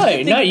lukewarm. No, You have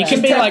to no, think you about can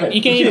it. be like,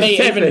 you can even be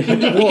Tepid.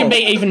 you can be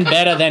even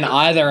better than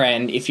either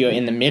end if you're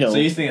in the middle. So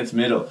you think it's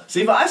middle?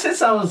 See, if I said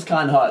someone was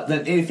kind of hot,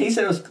 then if he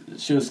said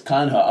she was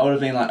kind of hot, I would have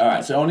been like, all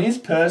right. So on his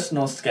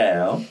personal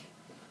scale,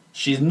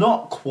 she's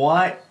not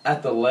quite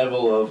at the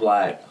level of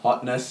like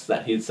hotness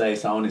that he'd say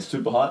someone is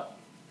super hot,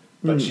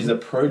 but she's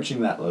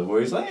approaching that level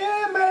where he's like,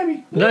 yeah,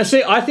 maybe. No,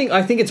 see, I think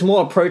it's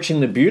more approaching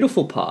the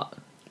beautiful part.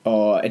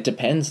 Or it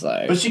depends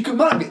though. But she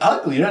might be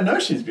ugly. You don't know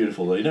she's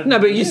beautiful though. You don't. No,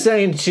 but you're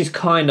saying she's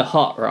kind of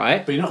hot,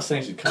 right? But you're not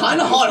saying she's kind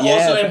of hot Yeah,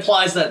 also but-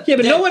 implies that... Yeah,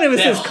 but no one ever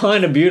they're says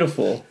kind of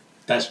beautiful.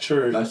 That's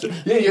true. Yeah,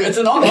 it's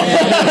an honor.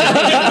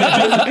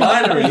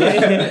 Binary.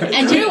 Yeah.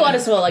 And do you know what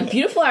as well? Like,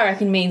 beautiful, I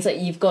reckon, means that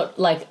you've got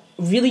like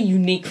really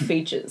unique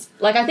features.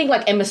 Like, I think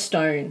like Emma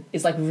Stone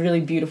is like really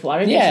beautiful. I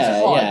don't think Yeah,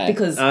 she's hot yeah.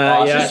 because.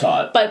 Oh, Yeah. she's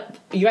hot. But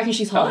you reckon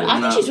she's hot? I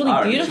think she's really I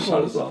reckon beautiful. She's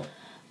hot as well.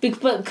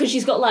 But because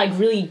she's got like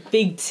really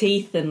big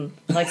teeth and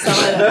like stuff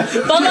like that.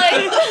 But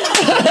like,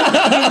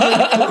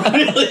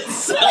 Really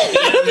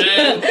solid,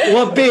 man.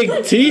 What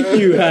big teeth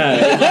you have!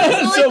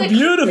 so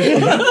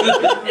beautiful.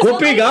 What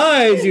big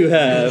eyes you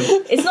have!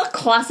 it's not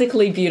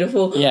classically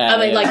beautiful. Yeah, I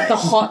mean, yeah. like the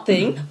hot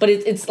thing, but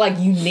it's like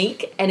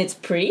unique and it's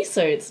pretty,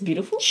 so it's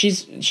beautiful.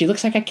 She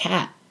looks like a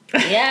cat.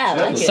 Yeah,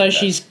 I like So it.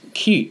 she's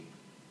cute.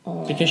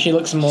 Because she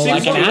looks more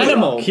Seems like an like-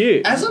 animal.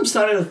 Cute. As I'm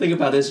starting to think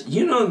about this,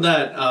 you know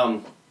that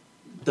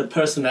the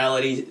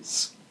personality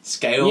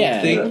scale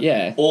Yeah, thing?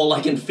 yeah. Or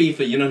like in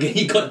FIFA, you know,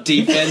 you got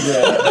defense,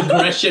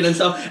 aggression and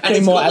stuff. And Getting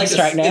it's more got like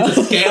abstract now. It's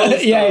a scale and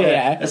stuff.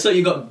 Yeah. And so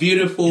you got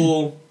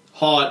beautiful,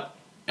 hot,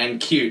 and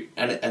cute.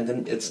 And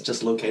then it's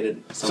just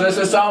located somewhere.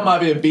 So someone might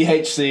be a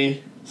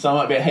BHC,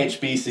 someone might be a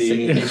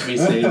HBC.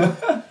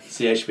 HBC,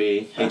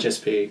 CHB,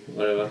 HSP,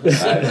 whatever.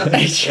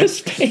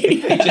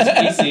 HSP.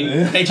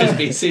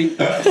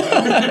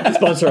 HSBC.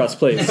 Sponsor us,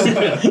 please.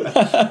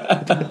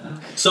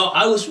 So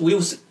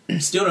we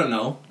still don't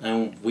know,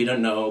 and we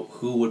don't know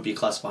who would be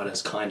classified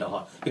as kind of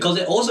hot, because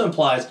it also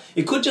implies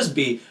it could just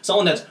be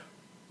someone that's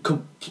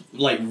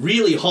like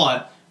really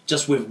hot,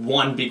 just with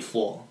one big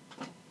flaw,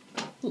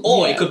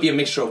 or Yeah. it could be a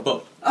mixture of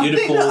both, I think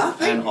beautiful that- I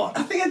think- and hot.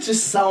 I think it's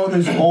just someone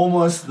who's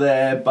almost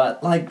there,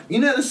 but like, you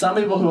know, there's some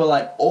people who are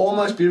like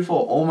almost beautiful,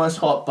 almost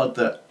hot, but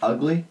they're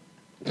ugly.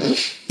 So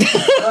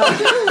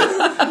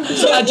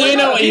I do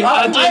know what you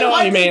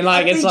mean.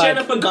 Like, I it's think like...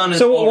 Jennifer Garner's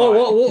So alright.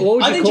 what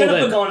would I you think call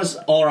Jennifer them? Garner's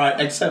alright,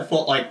 except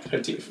for like her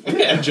teeth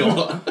and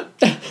jaw.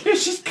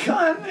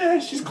 Yeah,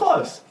 she's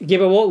close. Yeah,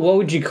 but what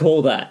would you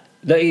call that?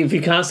 Like, if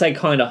you can't say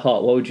kind of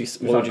hot, what would you?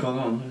 What would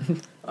you?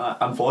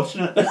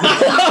 Unfortunate.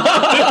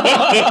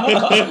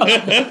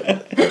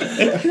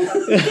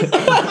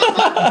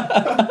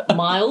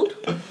 Mild.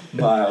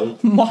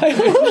 Mild.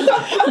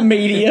 Mild,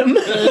 medium.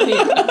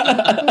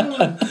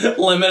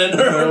 Lemon and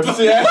herb.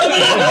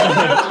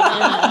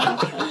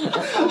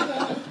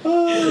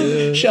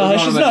 She's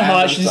not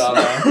hot. She's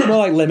more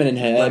like lemon and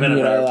herb. Lemon and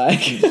you know, herb. like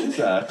It's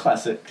a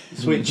classic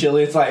sweet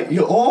chili. It's like,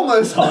 you're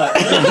almost hot.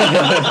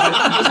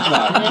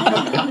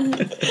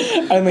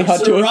 only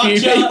hot to a few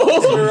people.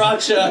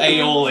 Sriracha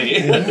aioli.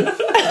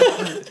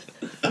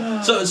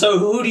 So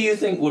who do you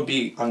think would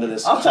be under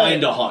this I'll tell you.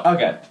 kind of hot?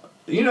 Okay.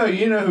 You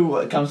know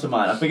who comes to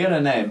mind. I forget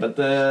her name, but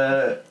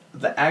the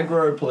the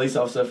aggro police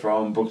officer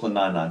from Brooklyn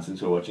Nine-Nine,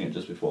 since we were watching it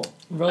just before.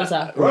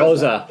 Rosa.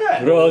 Rosa.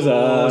 Yeah.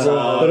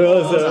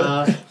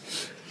 Rosa.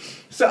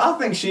 So I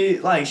think she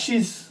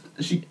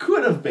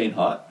could have been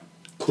hot.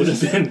 Could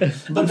have been.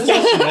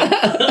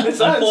 Unfortunate. It's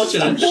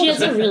Unfortunate. She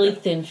has a really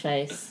thin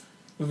face.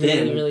 Really,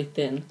 Thin? really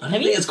thin. I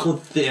don't think it's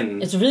called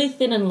thin. It's really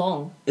thin and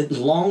long. It's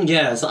long,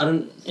 yeah. So I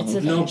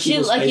don't know. She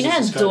people's like you know faces how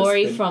describe as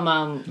Dory thin. from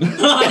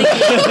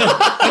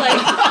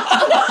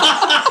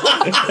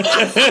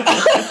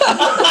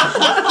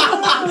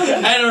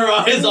Anna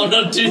Rise on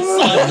the two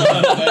sides of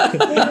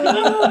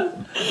her.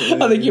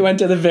 I think you went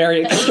to the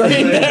very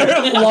extreme there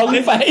of long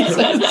faces.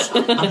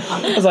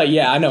 I was like,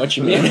 yeah, I know what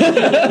you mean.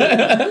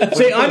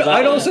 See,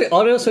 I'd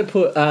also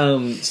put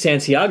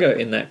Santiago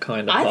in that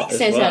kind of I hot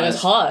think as well.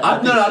 Santiago's hot.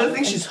 I don't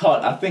think she's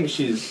hot. I think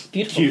she's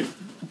Beautiful.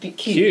 cute.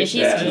 Cute. Yeah, she's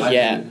Yeah. cute.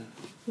 Yeah.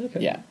 Okay.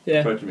 Yeah. Yeah.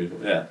 Approaching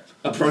beautiful. Yeah.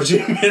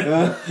 Approaching.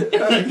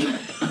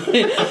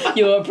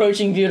 You're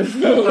approaching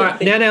beautiful. All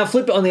right, now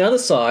flip it on the other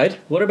side.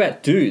 What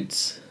about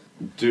dudes?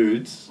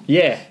 Dudes.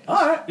 Yeah.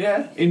 Alright,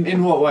 yeah.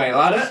 In what way?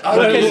 I don't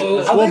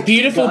Well, like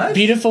beautiful guys.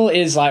 beautiful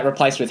is like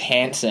replaced with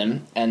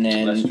handsome, and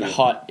That's then true.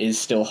 hot is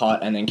still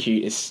hot, and then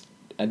cute is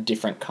a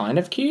different kind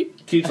of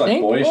cute. Cute's I like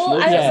think. boyish Well,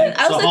 look. I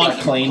So also hot,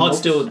 think clean hot looks.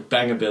 still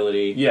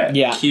bangability. Yeah.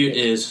 Yeah. Cute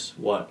is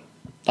what?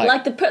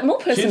 like the more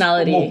Cute's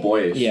personality. more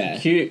boyish. Yeah.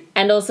 Cute.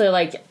 And also,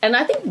 like, and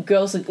I think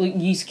girls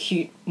use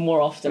cute more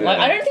often. Like,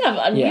 Yeah. I don't think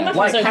I've. Yeah. Me and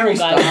my Like friends Harry don't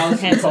call guys Styles would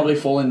handsome. probably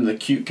fall in the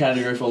cute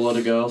category for a lot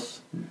of girls.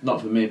 Not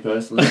for me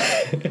personally.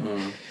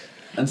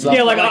 And so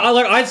Yeah,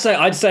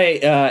 I'd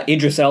say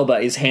Idris Elba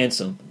is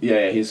handsome,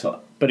 yeah, he's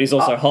hot. but he's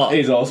also hot.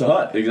 He's also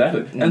hot,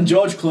 exactly. And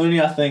George Clooney,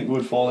 I think,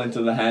 would fall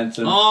into the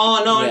handsome.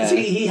 Oh no, Yeah.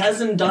 he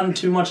hasn't done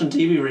too much on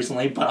TV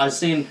recently, but I've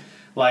seen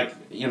like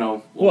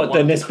What, the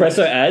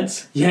Nespresso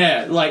ads?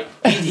 Yeah, like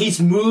he's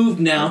moved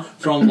now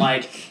from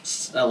like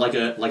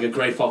a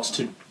grey fox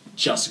to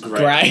just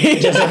grey.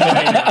 Great.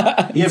 Yeah,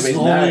 but he's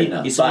slowly- married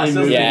now. he's But I slowly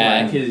still moving think,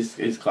 Yeah. like,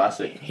 his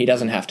classic. He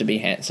doesn't have to be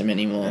handsome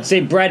anymore.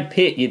 See, Brad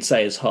Pitt, you'd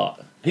say is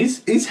hot.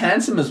 He's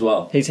handsome as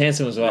well. He's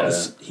handsome as well. Yeah.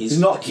 He's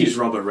not cute. He's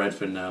Robert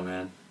Redford now,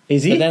 man.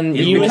 Is he? But then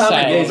He's you were becoming-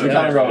 saying he's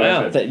becoming Robert Wow.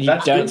 Redford. that you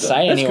That's don't good, though.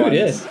 say That's anyone.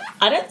 good, yeah.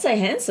 I don't say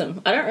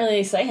handsome. I don't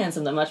really say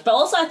handsome that much. But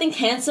also, I think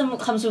handsome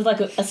comes with like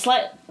a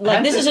slight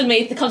like this is just me.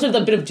 It comes with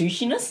a bit of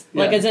douchiness.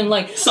 Like Yeah. as in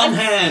like Some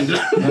hand.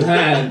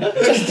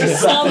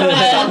 some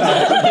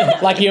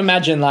Like you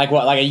imagine like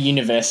a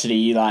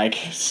university like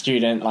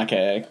student, like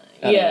a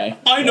I don't Yeah. know.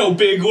 I know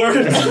big words.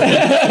 it's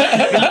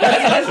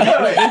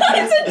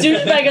a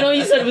douchebag, and all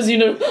you said was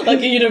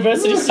like a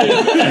university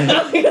student.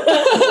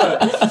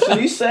 So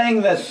you're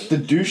saying that the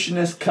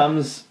douchiness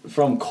comes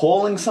from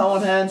calling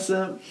someone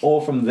handsome,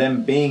 or from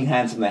them being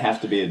handsome, they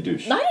have to be a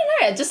douche? I don't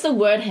know. Just the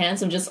word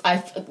handsome.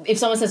 If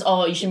someone says,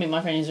 "Oh, you should meet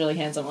my friend. He's really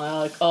handsome," I'm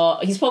like, "Oh,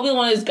 he's probably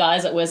one of those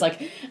guys that wears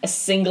like a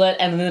singlet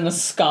and then a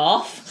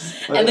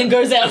scarf, and then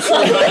goes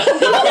outside."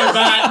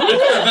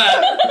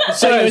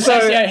 So you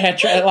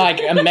associate like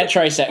a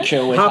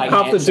metrosexual with like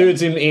half the handsome.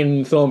 dudes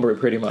in Thornbury,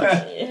 pretty much.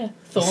 Yeah,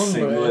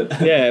 Thornbury.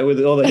 Singlet. Yeah,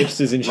 with all the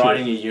hipsters and shit.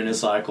 Riding a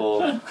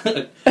unicycle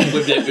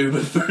with their Uber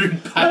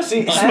food pack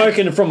See,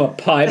 Smoking from a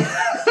pipe.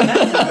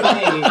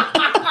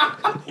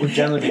 would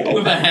generally be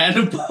with a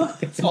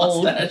handlebar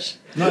mustache.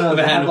 No, with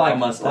they a have handlebar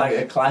mustache. like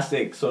a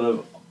classic sort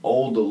of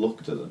older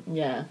look to them.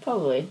 Yeah,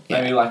 probably.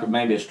 Yeah.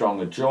 Maybe a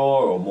stronger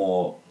jaw or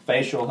more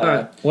facial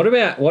hair.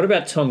 Alright, what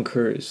about Tom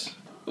Cruise?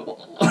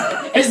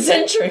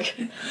 Eccentric.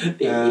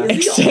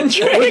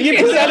 Eccentric. Would you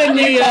put that in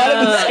the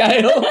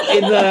scale?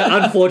 in the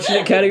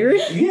unfortunate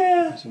category?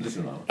 Yeah.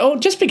 Oh,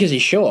 just because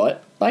he's short,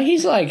 like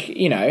he's like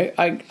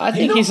I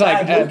think not he's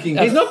like bad looking.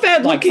 He's not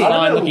bad like looking.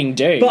 fine looking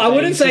dude. But I Like,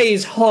 wouldn't he's say just-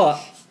 he's hot,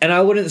 and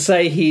I wouldn't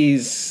say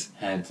he's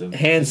Handsome.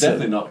 Handsome.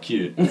 Definitely not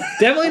cute.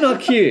 definitely not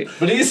cute.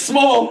 But he is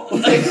small.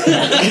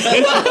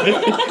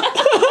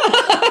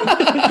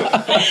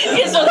 He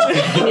just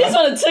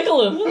want to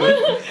tickle him.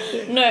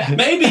 No.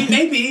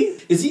 Maybe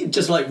is he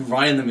just like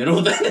right in the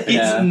middle? Then he's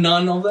Yeah.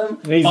 none of them,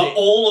 He's- but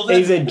all of them.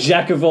 He's a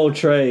jack of all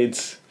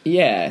trades.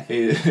 Yeah.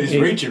 He's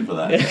reaching for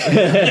that.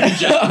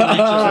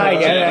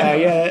 Yeah.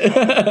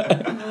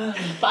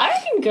 But I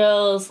reckon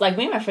girls, like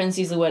me and my friends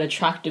use the word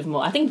attractive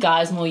more. I think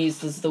guys more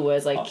uses the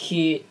words like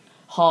cute,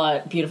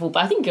 hot, beautiful.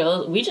 But I think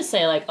girls, we just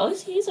say like, oh,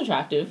 he's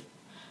attractive.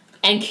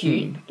 And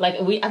cute. Like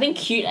I think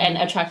cute and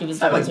attractive is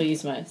the ones we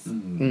use most.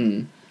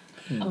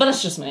 But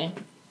that's just me.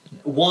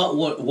 What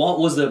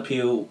was the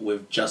appeal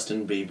with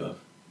Justin Bieber?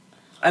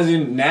 As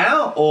in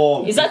now,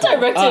 or Is that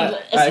directed? Yeah,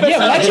 why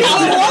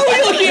were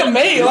you looking at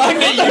me? Like,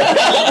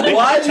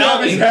 why do you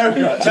have his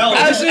haircut? Tell me.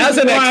 as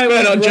an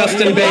expert on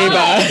Justin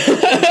Bieber,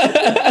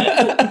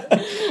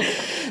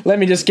 let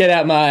me just get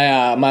out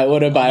my my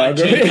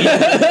autobiography.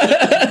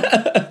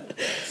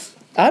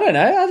 I don't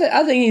know.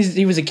 I think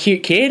he was a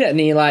cute kid, and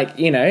he like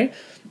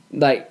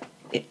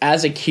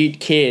as a cute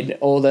kid,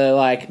 all the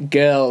like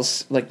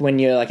girls, like when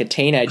you're like a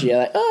teenager, you're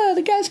like, oh,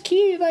 the guy's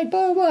cute, like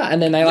blah blah,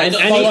 and then they like And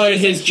followed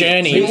he- his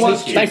journey. he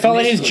was cute. They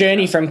followed his He was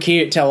journey cute. from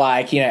cute to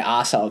like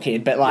arsehole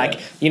kid, but like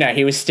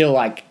he was still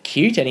like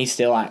cute, and he's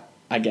still like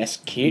I guess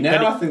cute. Now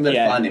but I think they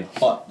yeah. find him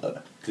hot though.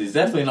 Because he's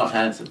definitely not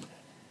handsome.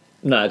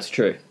 No, it's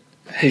true.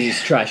 Because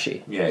he's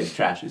trashy. Yeah, he's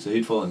trashy, so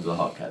he'd fall into the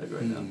hot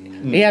category now.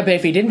 Yeah, but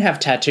if he didn't have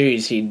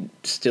tattoos, he'd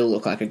still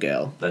look like a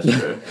girl. That's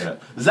true. Yeah.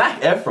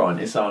 Zac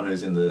Efron is someone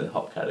who's in the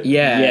hot category.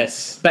 Yeah.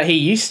 Yes. But he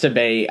used to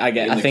be, I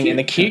think, in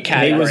the cute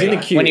category. He was in the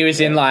cute. When he was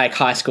in, like,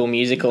 High School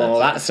Musical and all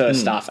That's that sort of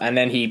stuff. And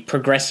then he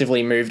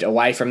progressively moved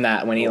away from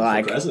that when he,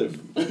 like... Progressive.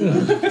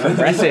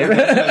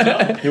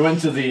 Progressive. He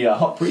went to the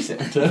hot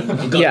precinct.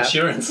 Got Yeah.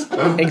 insurance.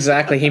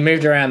 Exactly. He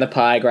moved around the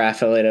pie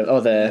graph a little...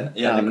 Or the...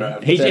 Yeah, the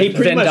graph. He the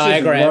pretty Venn much just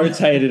diagram.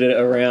 rotated it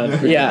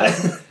around. Yeah.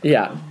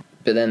 Yeah.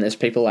 But then there's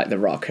people like The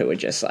Rock who are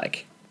just,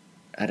 like...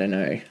 I don't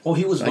know. Well,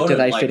 he was Like, do voted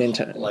they like, fit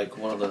into- like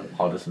one of the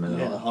Hottest men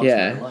the alive. hottest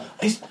Yeah. men alive.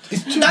 He's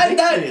too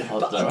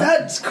hot, though, right?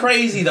 That's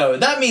crazy though.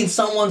 That means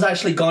someone's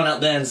actually gone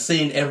out there and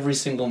seen every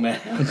single man.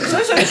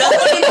 That's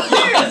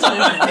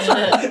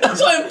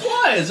what it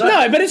implies, right?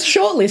 No, but it's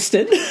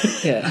shortlisted.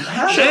 Yeah.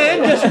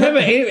 And just remember,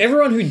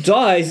 everyone who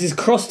dies is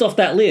crossed off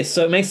that list,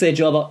 so it makes their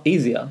job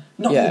easier.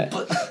 No, Yeah.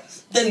 but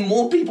then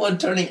more people are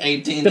turning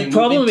 18. The They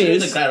problem move into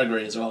is- the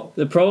category as well.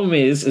 The problem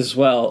is, as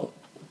well,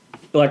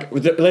 like,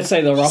 let's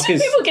say The Rock See,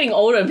 is... people are getting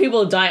older and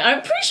people are dying. I'm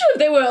pretty sure if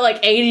they were like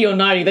 80 or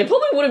 90, they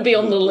probably wouldn't be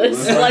on the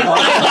list. Like,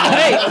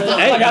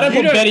 Hey, Like, I don't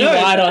you put Betty know.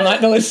 White on, like,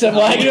 the list of,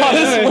 like, You don't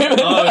hottest know. women.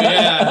 Oh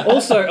yeah.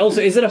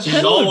 Also, is it a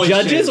panel of always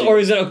judges changing. or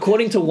is it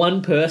according to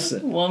one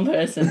person? one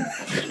person.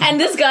 And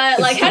this guy,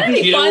 like, how did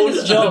he find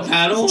this job?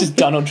 Panel? Just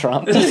Donald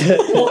Trump.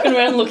 Walking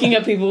around looking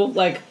at people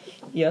like,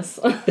 yes,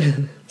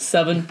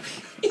 7.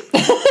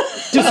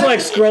 Just like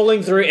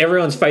scrolling through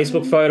everyone's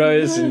Facebook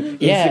photos and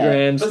Yeah.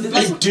 Instagrams. But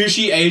this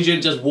douchey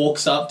agent just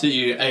walks up to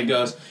you and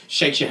goes,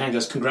 shakes your hand,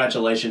 goes,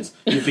 congratulations,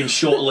 you've been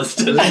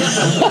shortlisted.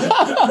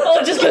 Oh,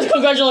 it just goes,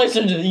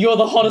 congratulations, you're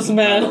the hottest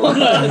man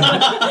on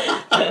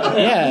earth.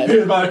 Yeah.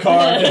 Here's my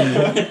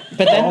card.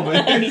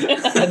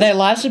 But their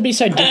lives would be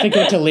so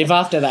difficult to live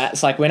after that.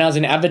 It's like when I was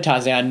in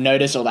advertising, I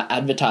noticed all that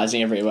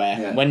advertising everywhere.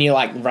 Yeah. When you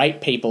like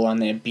rate people on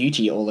their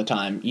beauty all the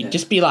time, you'd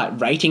just be like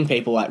rating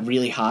people like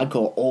really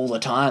hardcore all the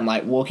time,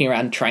 like walking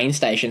around train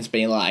stations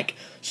being like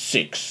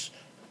 6,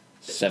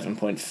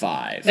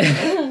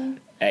 7.5,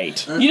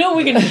 8. You know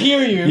we can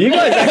hear you. You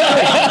guys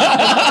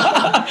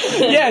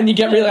actually... Yeah, and you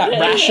get really like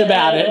rash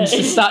about it and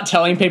just start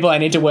telling people I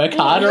need to work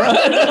harder on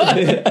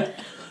it.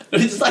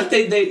 It's like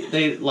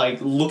they like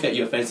look at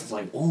your face, it's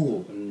like,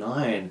 oh,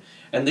 9.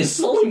 And they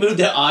slowly move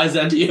their eyes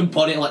down to your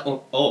body and like,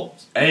 oh,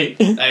 8.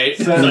 7,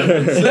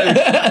 6,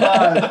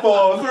 5,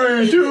 4,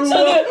 3, 2, 1.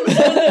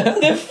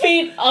 The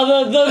feet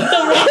are the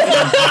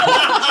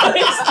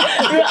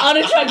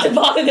unattractive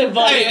part of their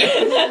body.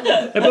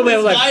 They probably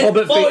have like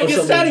hobbit feet or you're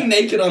something. standing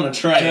naked on a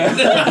train.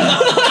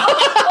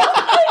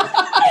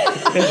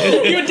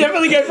 You would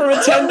definitely go from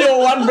a 10 to a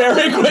 1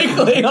 very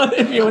quickly on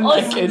if you were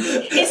naked.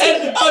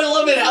 And I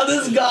love it how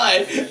this guy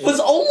was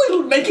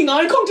only making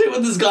eye contact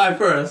with this guy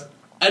first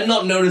and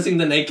not noticing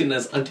the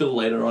nakedness until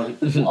later on.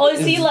 Or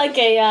is he like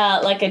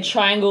a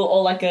triangle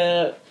or like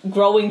a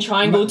growing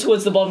triangle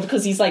towards the bottom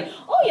because he's like,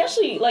 oh, he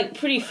actually like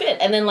pretty fit,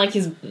 and then like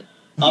his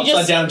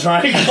Upside down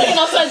triangle. like an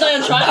upside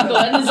down triangle,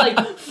 and his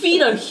like feet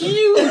are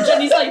huge,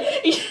 and he's like,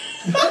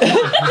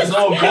 It's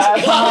all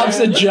bad. Calves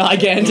are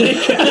gigantic.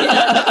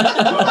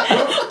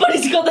 but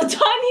he's got the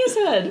tiniest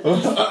head.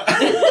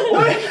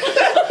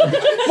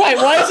 Wait,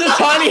 why is his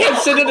tiny head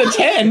sit at a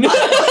 10?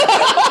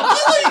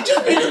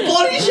 Just his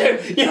body shape.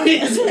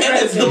 His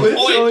head is the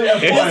Literally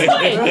point. a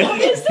point.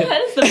 His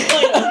head is the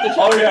point of the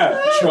Oh yeah,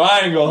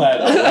 triangle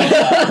head.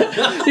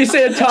 You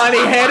see a tiny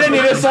head and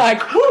you're just like,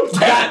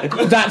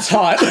 that's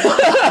hot.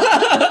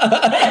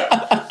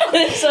 and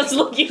it starts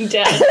looking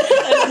down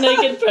at a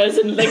naked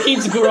person that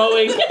keeps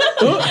growing.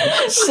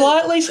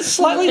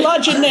 Slightly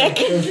larger neck.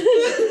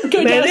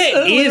 Go Man, down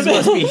their a ears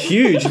little must be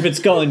huge if it's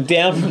going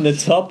down from the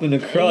top and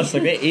across.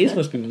 Like, their ears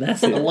must be I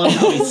massive. love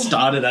how he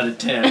started at a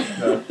 10.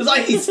 It's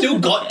like he still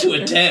got to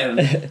a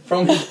 10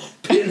 from his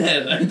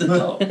pinhead at the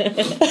top.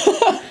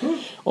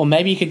 Or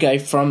maybe you could go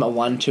from a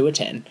 1 to a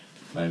 10.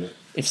 Maybe.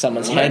 If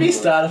someone's Maybe head...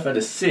 start off at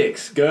a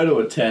 6, go to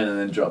a 10, and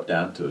then drop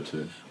down to a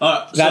 2.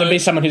 Alright, That'd be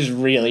someone who's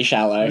really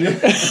shallow. how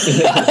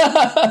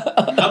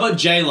about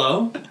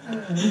J-Lo?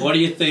 What do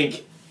you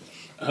think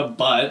her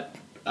butt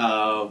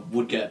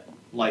would get?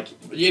 Like,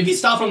 if you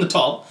start from the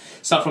top.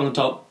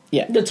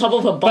 The top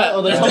of her butt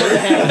or the top of her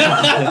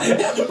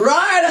head.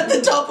 Right at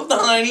the top of the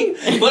hiney.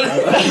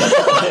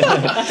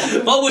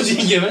 What would you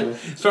give it?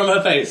 From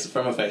her face.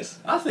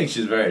 I think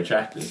she's very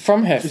attractive.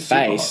 From her She's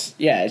super face,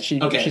 yeah,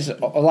 Okay. she's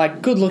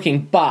like good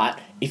looking, but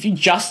if you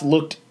just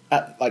looked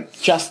at like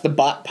just the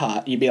butt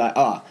part, you'd be like,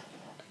 oh,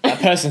 that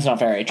person's not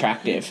very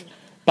attractive.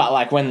 But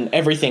like when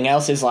everything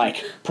else is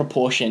like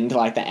proportioned,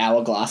 like the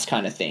hourglass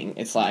kind of thing,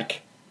 it's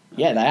like,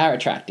 yeah, they are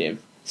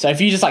attractive. So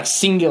if you just like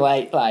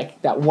singulate like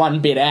that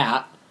one bit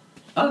out,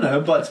 I don't know,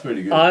 her butt's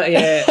pretty good.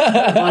 Yeah.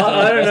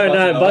 I don't know,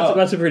 no,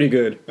 butts are pretty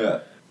good. Yeah.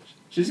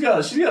 She's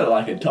got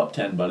like a top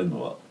 10 butt in the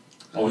world.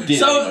 Or did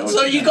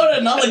So you got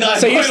another guy.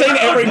 so you've seen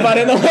every butt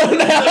in the world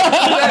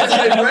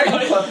now.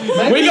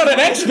 We got an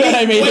expert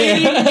over waiting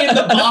here. in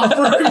the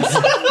bathrooms.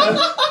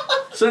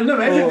 So no,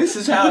 maybe this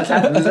is how it's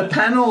happened. There's a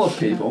panel of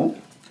people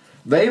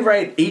They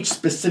rate each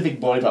specific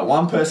body part.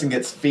 One person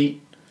gets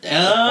feet.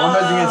 One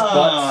person gets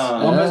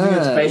butts. One person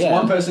gets face. yeah.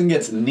 One person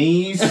gets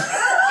knees. they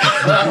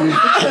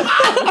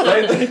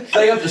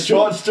got the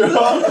short straw.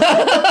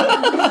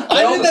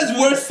 I think that's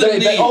worse than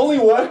They only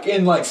work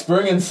in like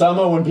spring and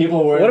summer when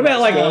people are wearing. What about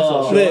like skirts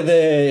or shorts.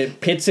 the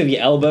pits of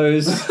your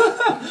elbows? I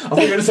thought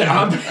you were gonna say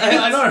armpits.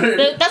 I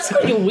know. That's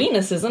called your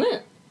weenus, isn't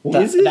it?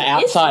 The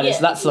outside It's-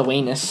 is that's the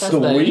weenus. That's The,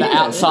 the the weenus.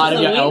 outside of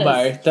It's your the elbow.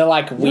 weenus. The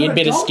like weird You're a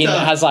bit of skin doctor.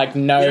 that has like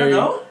no. You don't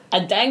know? I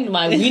danged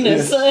my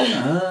weenus.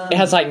 It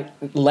has like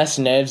less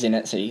nerves in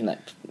it, so you can like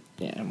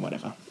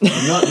whatever.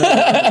 I'm not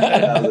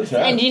out of the And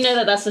term. do you know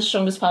that that's the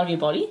strongest part of your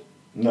body?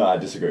 No, I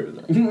disagree with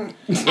that. And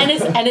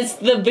it's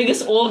the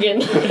biggest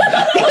organ in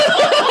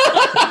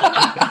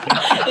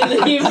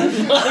the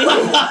human body.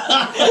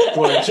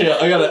 Boy, chill.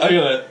 I got an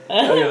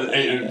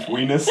 8-inch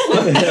weenus.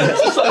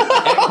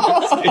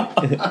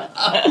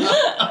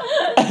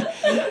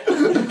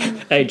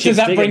 Hey, Does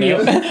that bring you?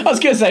 I was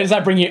gonna say, does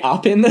that bring you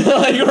up in the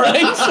like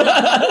ranks?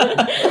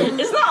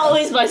 It's not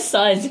always by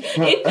size. If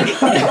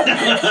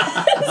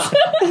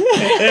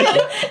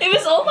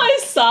it's all my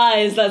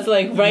size that's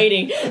like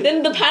rating,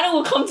 then the panel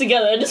will come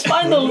together and just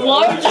find the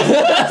largest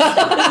person.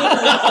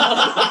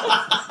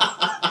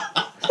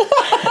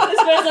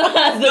 This person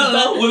has the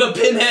No, with a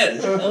pinhead.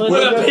 With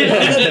a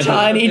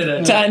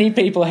pinhead. tiny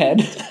people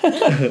head.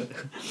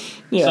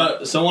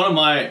 Yeah. So one of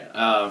my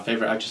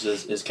favorite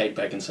actresses is Kate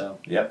Beckinsale.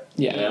 Yep.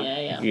 yeah.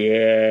 Yeah.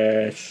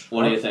 Yes.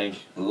 What do you think?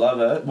 Love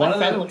it. My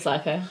friend looks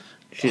like her.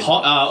 She's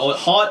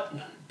Hot,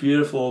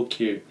 beautiful,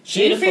 cute.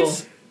 She Beautiful.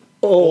 fits.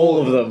 all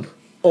of them.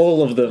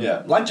 All of them.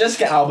 Yeah, like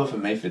Jessica Alba for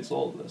me fits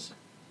all of this.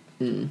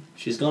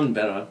 She's gotten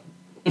better.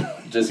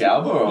 Jessica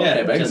Alba or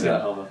Kate Jessica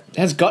Beckinsale? Alba.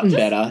 Has gotten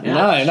better.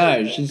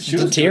 No, she's She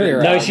was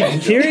deteriorating. No, she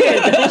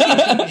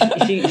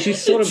deteriorated.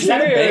 She's sort of. She's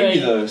had a baby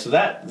Deteriorating. though, so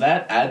that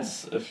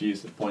adds a few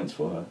points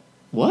for her.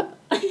 What?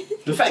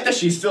 The fact that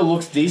she still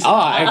looks decent.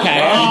 Oh, okay.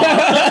 I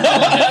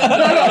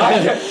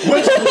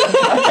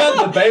count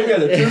the baby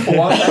as a 2 for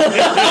 1.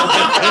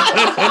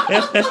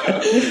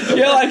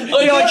 you're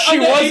like she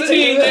wasn't.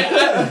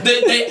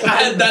 They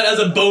add that as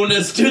a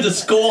bonus to the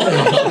score of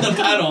the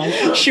panel.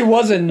 She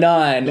was a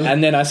 9,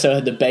 and then I saw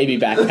her the baby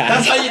backpack,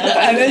 That's how you-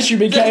 and then she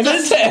became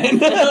a 10.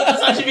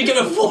 That's actually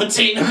become a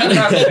 14 out of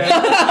 10.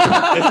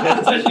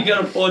 That's actually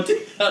got a 14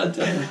 out of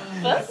 10.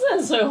 That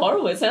sounds so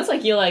horrible. It sounds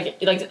like you're like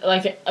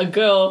a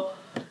girl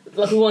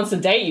like who wants to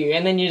date you,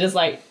 and then you're just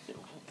like,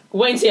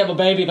 wait until you have a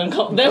baby, then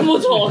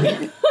we'll talk.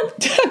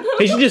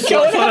 You should just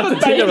Go sign and have up a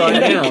to Tinder baby right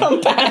and then now.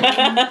 come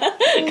back.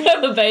 Go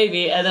have a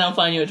baby, and then I'll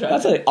find you a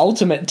That's driver. the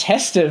ultimate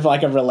test of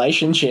like a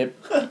relationship.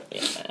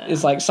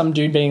 It's like some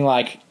dude being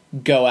like,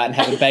 go out and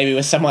have a baby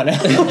with someone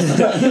else,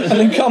 and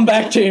then come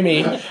back to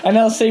me, and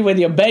I'll see whether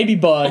your baby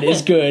bod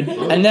is good,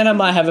 and then I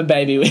might have a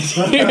baby with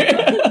you.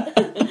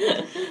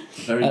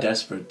 Very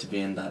desperate to be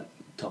in that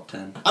top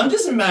 10. I'm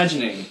just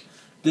imagining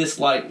this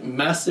like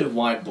massive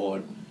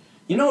whiteboard.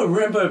 You know,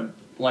 remember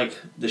like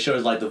the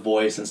shows like The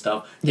Voice and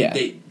stuff? Yeah.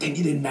 They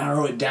need to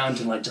narrow it down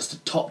to like just the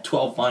top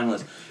 12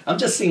 finalists. I'm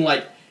just seeing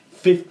like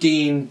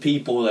 15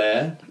 people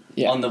there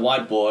on the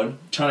whiteboard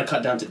trying to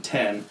cut down to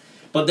 10.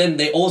 But then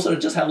they also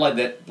just have like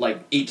that, like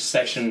each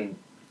section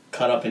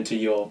cut up into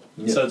your.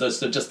 So there's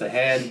just the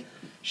head,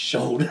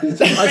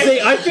 shoulders.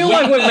 I feel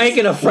like we're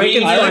making a I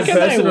Frankenstein reckon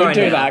they person would right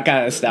do now. that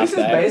kind of stuff This is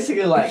though.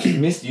 basically like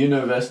Miss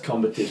Universe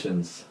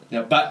competitions,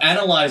 Yeah, but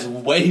analyze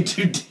way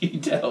too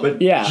detailed.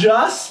 but Yeah.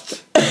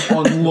 just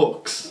on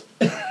looks.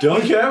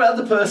 Don't care about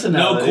the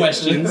personality. No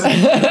questions. No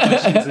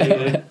questions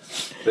needed.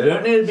 They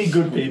don't need to be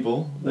good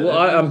people. They Well,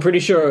 don't- I'm pretty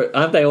sure,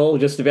 aren't they all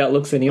just about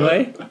looks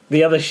anyway?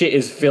 The other shit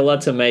is filler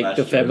to make That's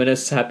the true.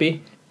 feminists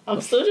happy. I'm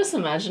still just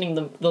imagining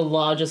the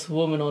largest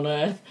woman on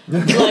earth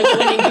like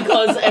winning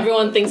because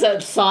everyone thinks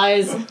that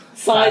size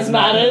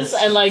matters,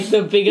 and like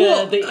the bigger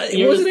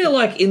Wasn't it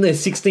like in the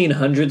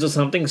 1600s or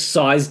something,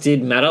 size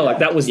did matter? Like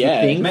that was the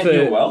Yeah. thing it meant for...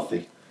 you were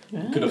wealthy.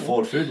 You could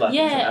afford food like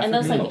Yeah, in some and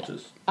that's African like-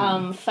 cultures.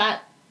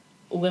 fat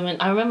women.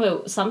 I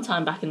remember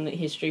sometime back in the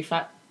history,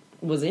 fat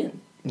was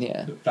in.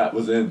 Yeah. That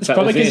was in. It's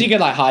probably was because in. you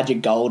could like hide your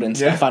gold and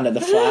stuff Yeah. under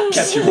the flaps.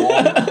 Kept you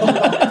warm.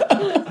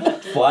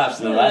 Flaps,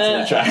 no,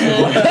 that's an attractive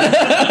one.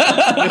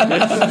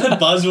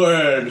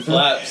 Buzzword,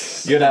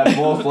 flaps. You'd have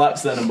more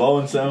flaps than a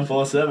Boeing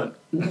 747.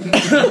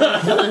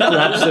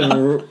 Flaps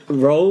and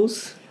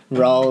rolls.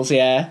 Rolls,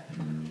 yeah.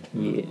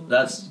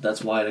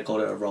 That's why they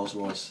call it a Rolls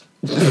Royce.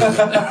 Good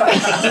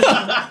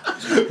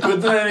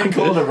thing they didn't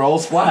call it a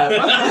Rolls flap.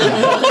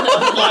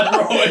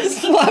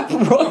 Flap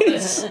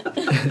Royce.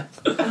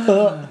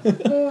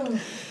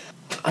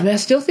 I mean, I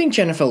still think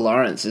Jennifer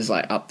Lawrence is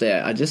like up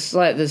there. I just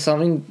like there's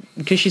something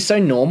because she's so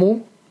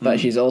normal, but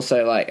she's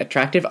also like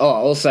attractive. Oh,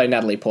 also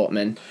Natalie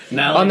Portman.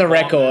 On the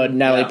record,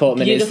 Natalie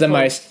Portman is the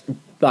Beautiful. most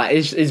like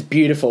is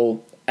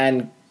beautiful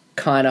and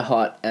kind of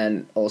hot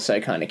and also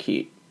kind of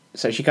cute.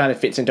 So she kind of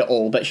fits into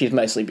all, but she's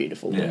mostly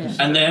beautiful. Yeah.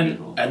 And then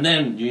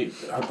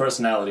her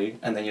personality,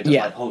 and then you're just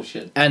like, oh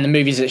shit. And the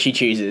movies that she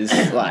chooses,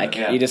 like,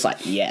 Yeah. you're just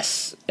like,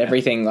 yes.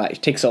 Everything,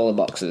 like, ticks all the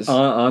boxes.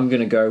 I'm going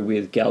to go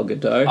with Gal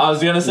Gadot. I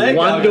was gonna say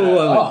Wonder Woman.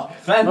 Oh,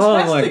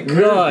 fantastic! Oh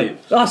my god! movie.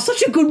 Oh,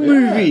 such a good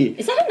movie.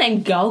 Is that her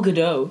name? Gal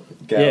Gadot.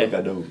 Gal Yeah.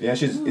 Gadot. Yeah,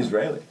 she's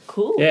Israeli.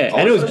 Cool. Yeah, Oh,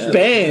 and it was so-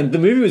 banned. The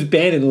movie was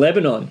banned in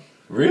Lebanon.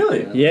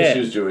 Really? Yeah. 'Cause she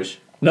was Jewish.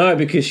 No,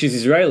 because she's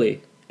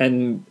Israeli,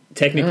 and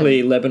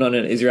technically Lebanon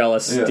and Israel are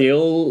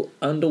still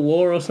under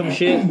war or some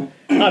shit.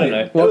 I don't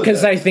know. Well,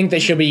 because they think they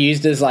should be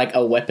used as, like,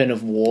 a weapon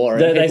of war.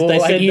 And They people,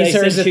 like, said, use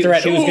her as a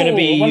threat. she was going to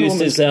be Ooh, Wonder used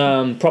Woman's-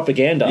 as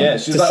propaganda. Yeah,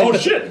 she's To like, oh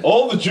send- shit!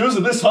 All the Jews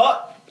are this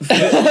hot.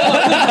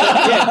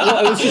 Yeah,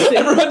 well, it was just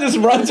Everyone just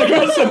runs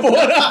across the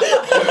border.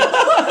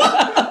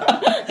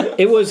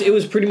 it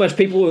was pretty much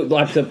people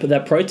like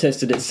that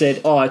protested. It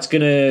said, "Oh, it's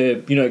gonna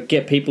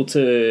get people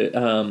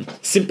to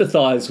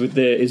sympathise with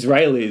the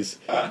Israelis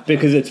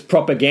because it's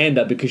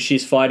propaganda because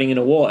she's fighting in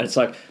a war." And it's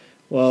like,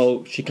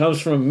 well, she comes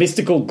from a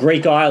mystical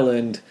Greek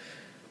island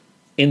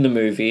in the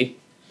movie.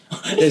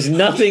 There's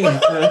nothing.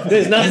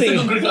 There's nothing.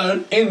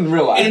 In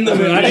real life. In the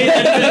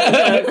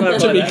movie.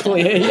 To be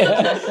clear,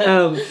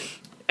 yeah.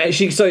 And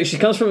she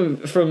comes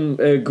from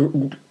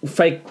a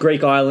fake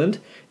Greek island,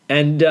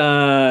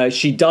 and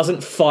she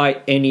doesn't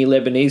fight any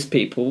Lebanese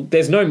people.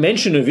 There's no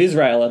mention of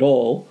Israel at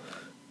all,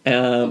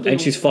 and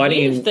she's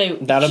fighting in.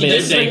 That'll be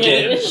the sequel.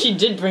 sequel. She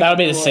did bring. That'll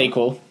be the it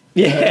sequel.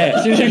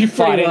 Yeah,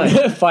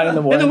 fighting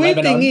the war. And the in weird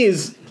Lebanon. thing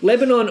is,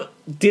 Lebanon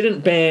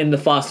didn't ban the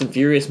Fast and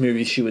Furious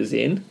movies she was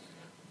in,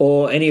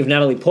 or any of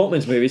Natalie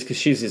Portman's movies because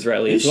she's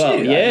Israeli as well. she? I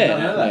didn't Yeah.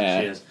 know that. Yeah.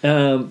 She is.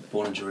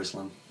 Born in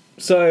Jerusalem.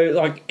 So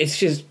like, it's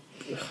just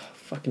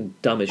fucking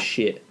dumb as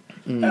shit.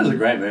 That was a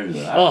great movie,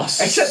 though. Oh,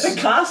 Except the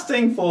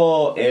casting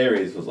for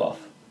Ares was off.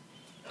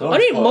 I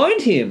didn't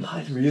mind him.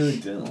 I really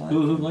didn't like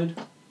Who played?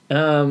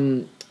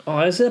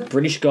 There's a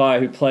British guy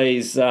who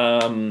plays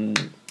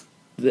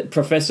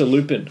Professor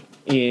Lupin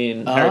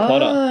in Harry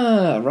Potter.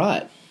 Ah,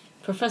 right.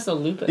 Professor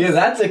Lupus. Yeah,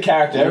 that's a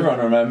character everyone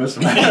remembers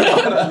from Harry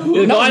Potter.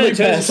 The guy that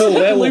turns into a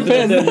werewolf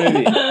in the third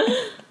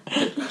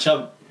movie.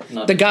 Chubb.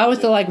 No. The guy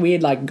with the, like,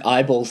 weird, like,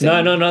 eyeball thing.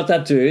 No, not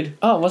that dude.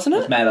 Oh, wasn't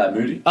it? Mad Eye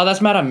Moody. Oh,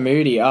 that's Madame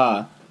Moody.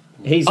 Ah.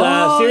 He's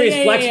Oh, Sirius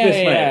yeah, Blacksmith,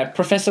 yeah, mate. yeah.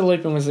 Professor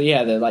Lupin was, the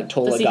like,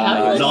 taller Does he guy.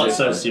 have, like, Not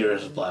so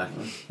serious black.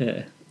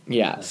 Yeah.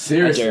 Yeah.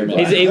 Seriously, I do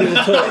remember. He's even the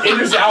tall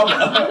Idris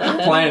Elba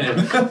playing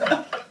him.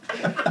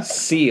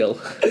 seal.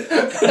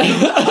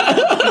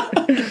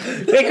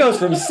 It goes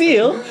from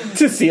seal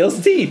to seal's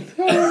teeth.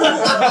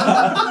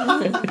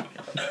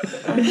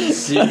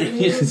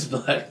 Serious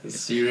black.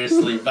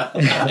 Seriously black.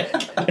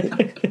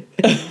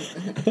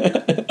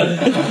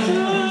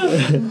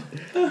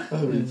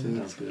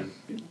 That's good.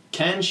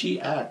 Can she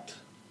act?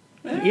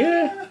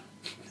 Yeah.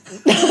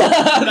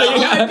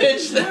 High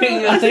pitch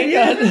thing. I think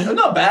that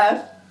Not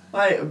bad.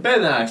 Like,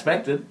 better than I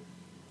expected.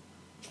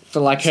 for,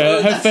 like,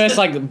 So her that's first,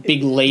 like,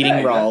 big leading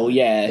Yeah, role,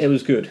 yeah. It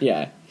was good.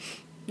 Yeah.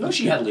 No,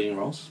 she had leading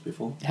roles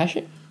before Has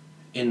she?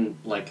 in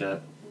like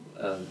a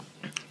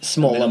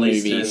Smaller Middle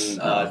movies.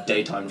 Eastern,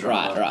 daytime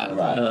drama. Right.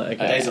 Right.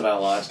 Okay. Days of Our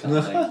Lives kind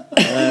of thing.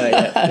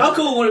 Yeah. How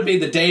cool would it be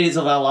the Days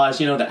of Our Lives?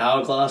 You know, the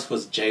hourglass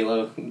was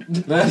J-Lo.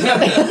 As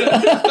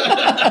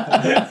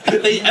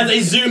they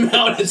zoom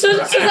out, it's So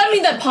does that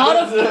mean that part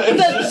of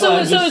that? So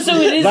it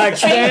is Like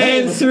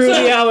changing. fans through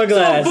the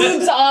hourglass.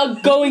 Boobs are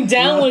going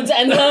downwards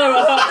and her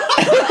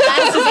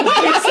ass is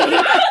increasing.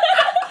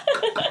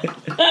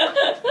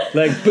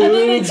 Like And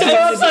then it boobs.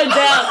 turns upside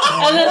down,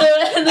 and then the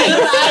ass and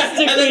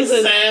then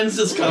decreases. sand's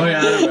just coming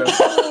out of her.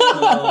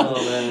 Oh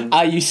man!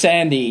 Are you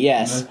Sandy?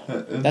 Yes.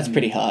 That's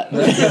pretty hot.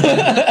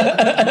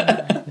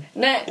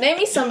 Name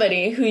me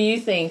somebody who you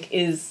think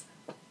is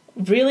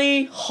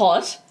really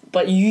hot,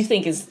 but you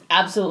think is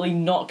absolutely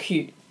not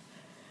cute.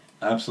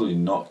 Absolutely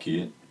not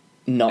cute.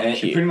 Not And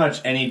cute. pretty much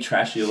any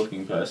trashy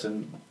looking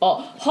person.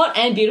 Oh, hot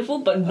and beautiful,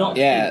 but not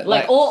Yeah, cute.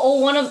 Like, like-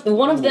 or one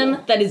of them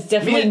that is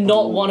definitely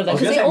not one of them. I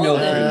was Because gonna they say all.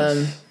 Mila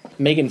Kunis.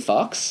 Megan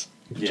Fox?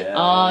 Yeah.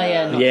 Oh,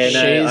 yeah, no. Yeah, no.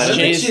 I don't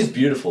think she's- she's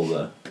beautiful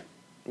though.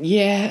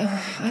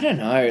 Yeah, I don't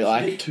know.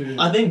 Like,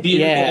 I think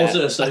beautiful Yeah,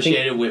 also I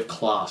associated with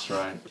class,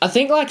 right? I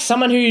think, like,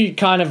 someone who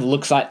kind of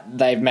looks like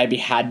they've maybe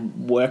had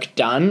work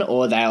done,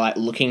 or they're, like,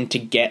 looking to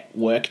get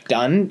work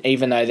done,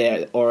 even though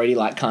they're already,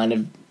 like, kind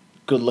of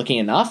good looking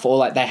enough, or,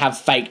 like, they have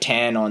fake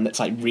tan on that's,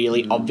 like,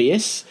 really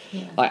obvious.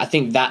 Like, I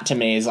think that to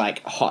me is,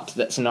 like, hot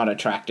that's not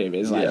attractive,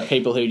 is, like, Yeah.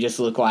 people who just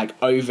look, like,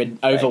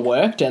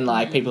 overworked, and,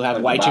 like, people who have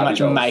Like way the too Barbie much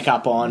dolls.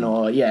 makeup on,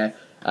 or, yeah,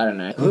 I don't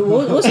know.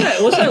 What's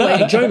that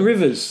lady? Joan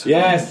Rivers.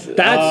 Yes. That's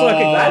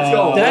like a, That's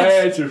going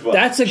way too far.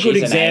 That's a good She's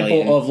an example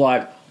alien. of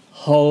like,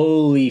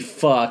 holy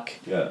fuck,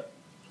 yeah.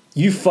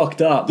 you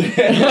fucked up.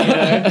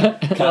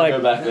 Can't Like-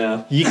 go back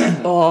now.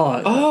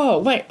 Oh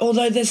wait!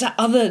 Although there's that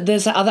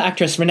other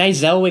actress, Renee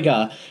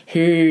Zellweger,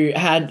 who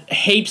had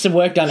heaps of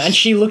work done, and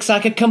she looks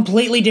like a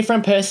completely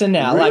different person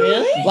now.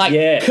 Really? Like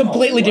Yeah.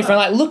 completely Oh, wow. different.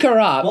 Like look her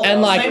up, Well,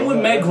 and like same with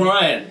Meg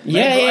Ryan.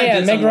 yeah,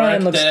 did Meg some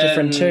Ryan work looks then.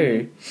 different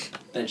too.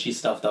 then she's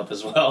stuffed up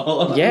as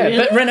well. Yeah, Really?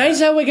 but Renee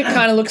Zellweger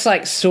kind of looks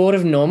like sort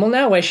of normal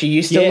now, where she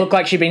used to Yeah. look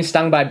like she'd been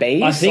stung by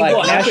bees. I think like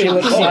what now she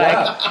happened- looks Oh,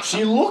 like,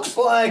 She looks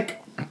like.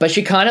 but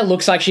she kind of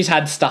looks like she's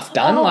had stuff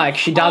done. Like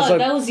she does look.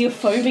 That was your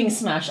phone being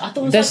smashed. I thought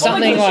it was There's like, oh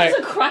my something god, she like- has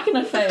a crack in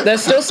her face.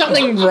 There's still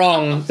something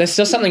wrong. There's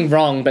still something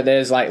wrong, but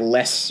there's like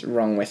less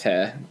wrong with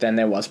her than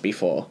there was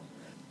before.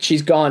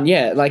 She's gone.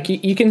 Yeah, like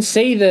you can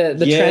see the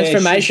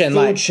transformation. She's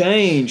full Like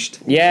changed.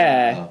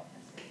 yeah,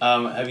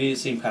 Have you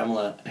seen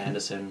Pamela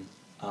Anderson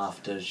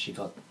after she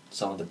got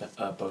some of the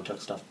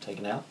Botox stuff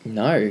taken out?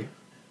 no.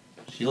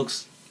 She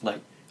looks like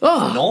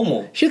Oh,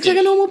 normal. she looks like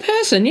a normal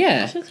person.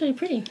 Yeah, She looks really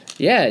pretty.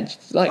 yeah,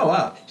 just, like Oh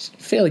wow.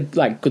 fairly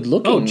like good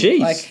looking. Oh, jeez.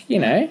 like you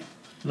know.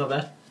 Not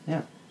bad.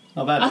 Yeah.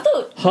 Not bad. I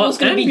thought Hot it was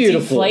going to and be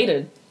beautiful.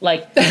 deflated.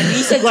 Like you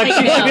said, Like take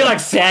she's it gonna be out. like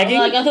sagging,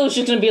 Like I thought it was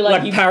just going to be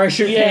like like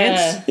parachute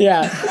pants.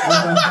 Yeah,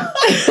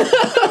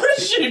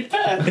 Shit,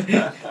 bad.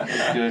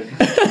 Good.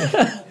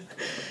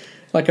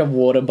 like a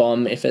water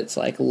bomb if it's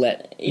like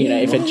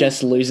if it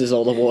just loses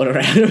all the water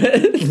out of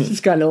it. It's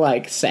kind of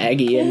like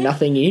saggy and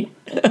nothingy.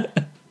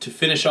 To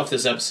finish off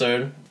this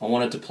episode, I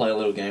wanted to play a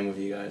little game with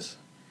you guys.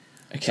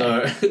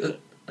 Okay. So,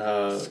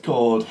 It's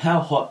called How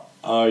Hot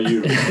Are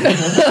You? 14.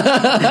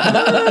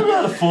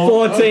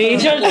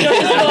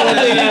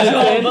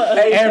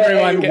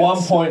 Everyone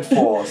gets-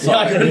 1.4.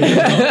 Sorry.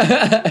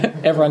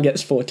 Everyone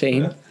gets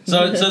 14.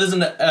 so there's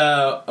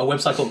a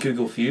website called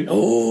Google Feud.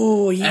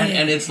 Oh yeah.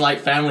 And it's like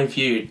Family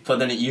Feud, but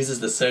then it uses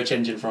the search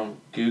engine from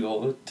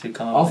Google to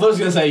come I up. thought I was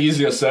going to say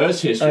using your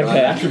search history. Like,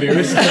 Okay. that could be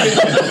risky.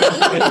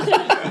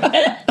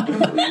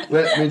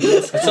 Let me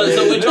just. So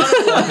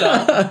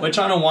we're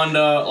trying to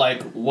wonder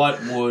like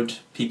what would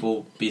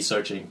people be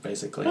searching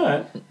basically.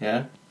 Alright.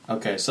 Yeah.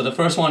 Okay. So the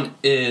first one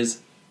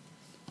is.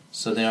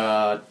 So there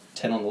are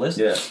 10 on the list.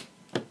 Yeah.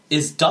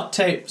 Is duct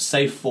tape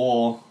safe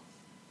for?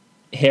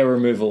 Hair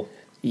removal.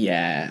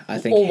 Yeah, I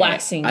think Or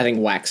waxing. I think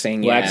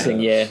waxing. Yeah.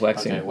 Waxing, yeah,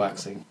 waxing. Okay,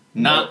 waxing.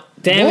 Nah.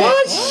 Damn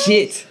What? it.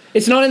 Shit.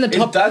 It's not in the Is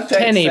top duct tape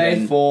 10 safe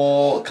even.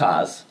 for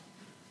cars?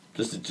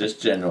 Just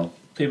general.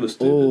 People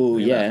stupid. Oh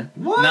you know. yeah.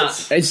 What? Nah.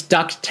 Is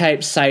duct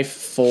tape safe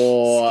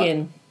for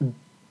Skin.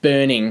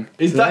 burning?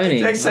 Is duct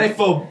Burning. tape safe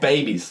for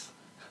babies?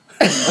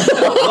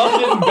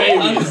 London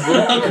babies.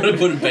 We're not gonna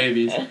put in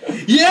babies.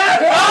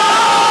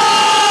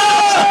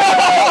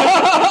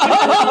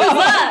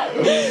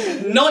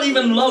 Not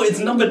even low. It's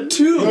number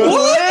 2. Safe for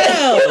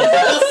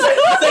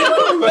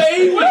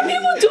babies.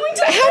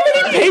 How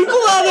many people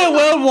are there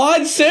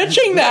worldwide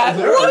searching that?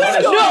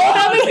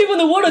 How many people in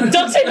the world are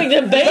duct taping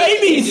their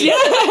babies? Babies,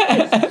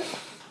 yeah.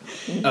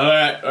 All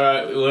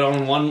right. We're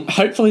on one.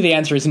 Hopefully the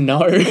answer is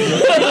no.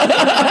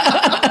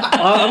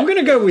 I'm going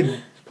to go with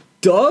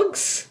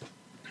dogs.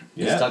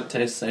 Is duct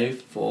tape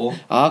safe for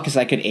Oh, because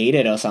they could eat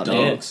it or something.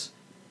 dogs?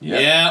 Yeah.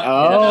 Yeah.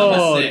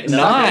 Oh, number 6.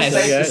 nice.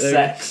 Safe There for you go.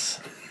 sex.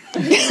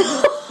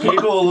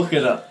 People will look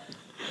it up.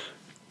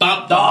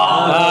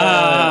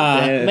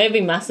 Ah. Yeah.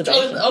 Maybe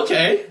masturbation.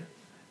 Okay.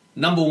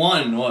 Number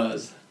 1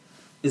 was: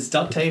 is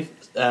duct tape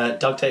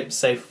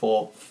safe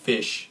for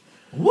fish?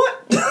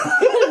 What?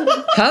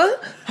 Huh?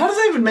 How does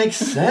that even make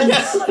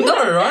sense?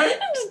 No, right?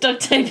 Just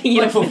duct taping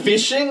your Like for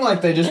fishing,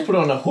 like they just put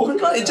on a hook.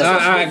 It just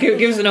Alright, give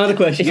us another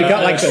question. If you've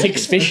got like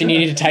 6 fish and you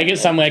need to take it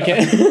somewhere,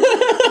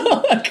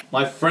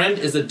 My friend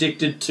is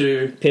addicted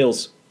to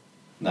Pills.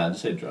 Nah,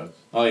 just say drugs.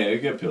 Oh yeah, you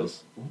get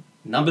pills.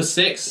 number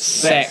 6.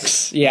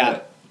 sex.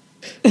 Yeah.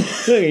 Look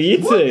at you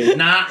two.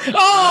 Nah.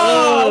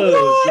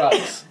 Oh,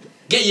 Drugs.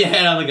 Get your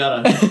head out of the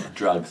gutter.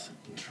 Drugs.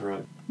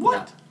 Drug.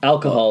 What?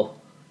 Alcohol.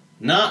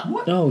 Nah.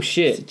 Oh,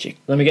 shit.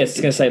 Let me guess. It's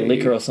going to say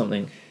liquor or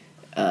something.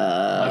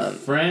 My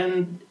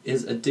friend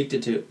is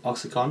addicted to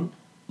Oxycontin,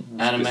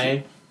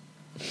 anime,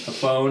 a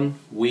phone,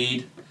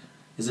 weed.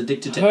 Is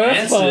addicted to her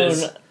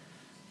answers. phone.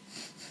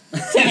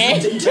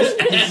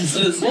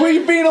 Answers. Where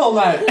you been all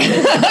night?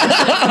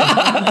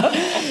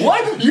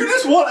 What? You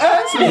just want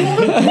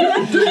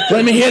answers.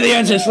 Let me hear the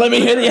answers. Let me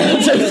hear the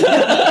answers.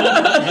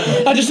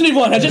 I just need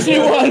one.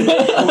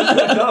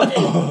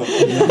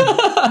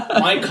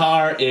 My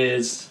car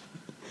is.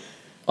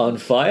 On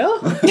fire?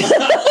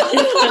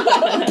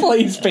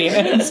 Please be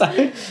an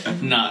answer.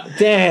 Nah.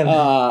 Damn.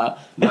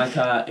 My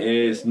car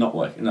is not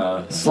working.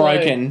 No.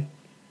 Broken.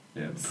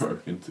 Yeah,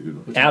 broken. It's a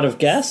good one. Out of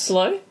gas?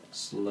 Slow.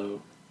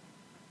 Slow.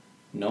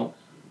 No.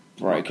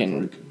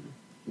 Broken.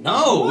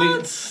 No.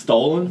 What?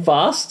 Stolen?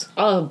 Fast?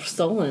 Oh,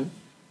 stolen.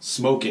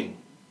 Smoking.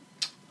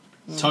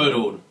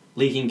 Totaled.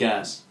 Leaking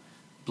gas.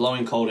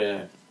 Blowing cold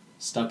air.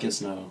 Stuck in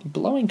snow.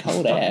 Blowing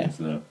cold air.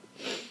 No.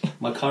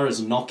 My car is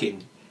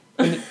knocking.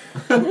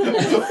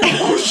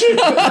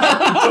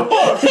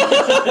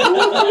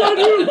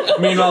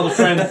 Meanwhile,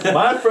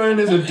 my friend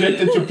is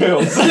addicted to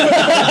pills.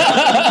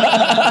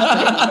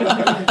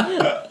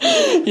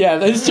 Yeah,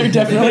 those two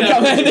definitely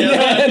come hand in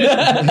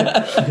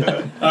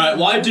hand. Alright,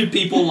 why do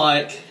people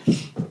like.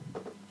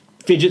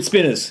 Fidget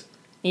spinners.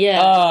 Yeah.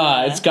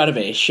 Ah, it's got to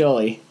be,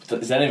 surely.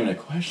 Is that even a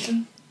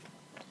question?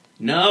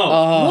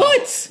 No.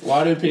 What?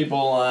 Why do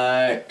people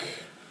like?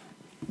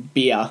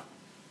 Beer.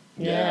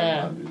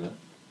 Yeah. I might do that.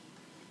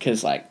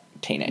 Because, like,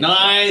 teenage.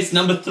 Nice.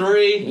 Number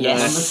 3.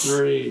 Yes.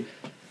 Number 3.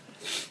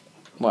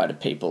 Why do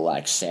people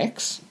like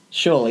sex?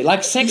 Surely,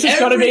 like sex has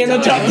got to be in the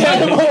top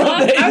 10 of all of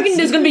I reckon these.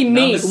 there's gonna be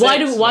me. Number Why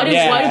six. do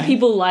Yeah.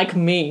 people like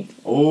me?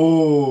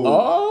 Oh.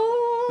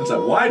 Oh, It's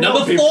like, why Number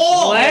do 4.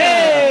 people,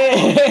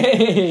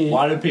 hey.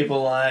 why do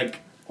people like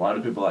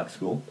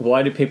school?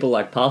 Why do people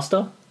like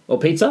pasta or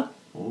pizza?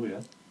 Oh yeah.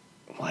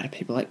 Why do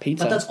people like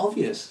pizza? But that's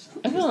obvious.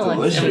 Everyone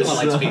likes delicious.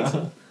 Everyone likes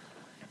pizza.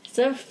 Is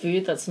there a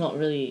food that's not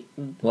really?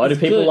 Why do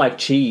It's people good. like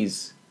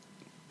cheese?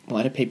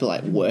 Why do people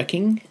like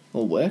working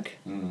or work?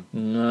 No,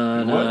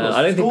 Well,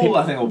 I don't think school, people.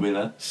 I think will be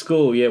there.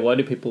 School, yeah. Why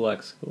do people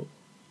like school?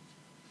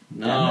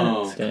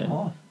 No. Yeah. Come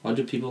on. Why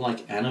do people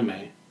like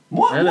anime?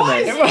 What? Anime.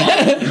 Why?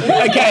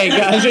 Okay,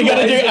 guys, we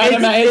gotta do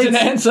anime as an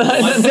answer.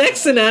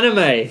 Sex and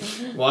anime.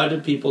 Why do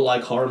people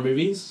like horror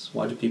movies?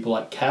 Why do people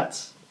like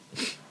cats?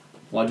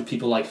 Why do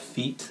people like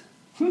feet?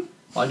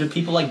 Why do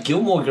people like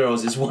Gilmore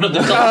Girls? Is one of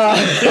the top.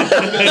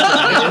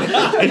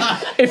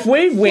 If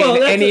we win Well,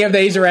 that's any of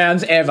these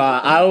rounds ever,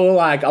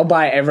 I'll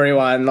buy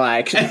everyone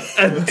like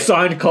A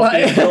signed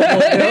copy of Gilmore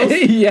Girls.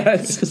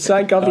 yes, a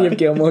signed copy of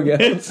Gilmore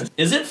Girls.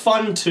 Is it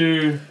fun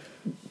to?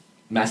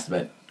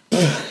 Masturbate.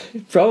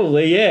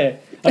 Probably, yeah.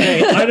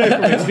 I know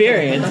from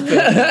experience.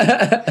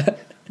 But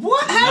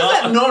What?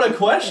 How's that not a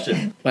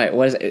question? Wait,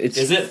 what is it? It's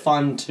Is it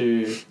fun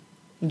to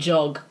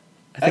Jog.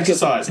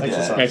 exercise? Yeah.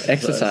 Exercise.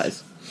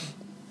 exercise.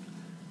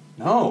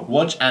 No.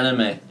 Watch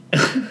anime.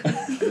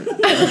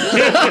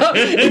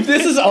 If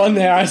this is on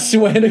there, I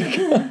swear to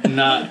God.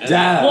 Nah.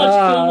 Dad.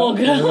 Watch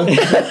Gilmore Girls.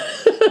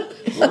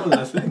 What was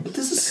I thinking?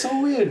 This is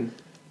so weird.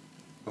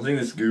 I think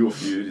this Google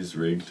feud is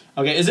rigged.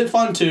 Okay, is it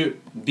fun to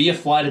be a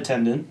flight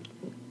attendant,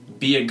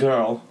 be a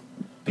girl,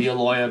 be a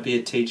lawyer, be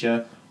a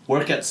teacher,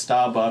 work at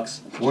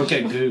Starbucks, work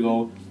at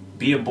Google,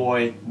 be a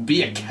boy,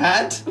 be a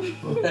cat?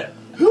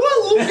 Who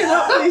are looking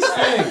up these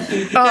things?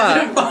 Is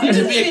it fun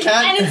to be a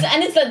cat?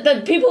 And it's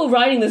that people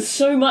writing this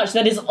so much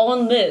that is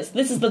on this.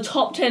 This is the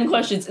top 10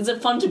 questions. Is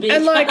it fun to be a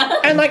And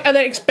cat? like, are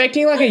they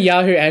expecting like a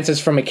Yahoo answers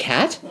from a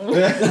cat?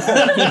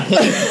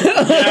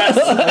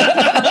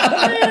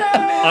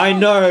 I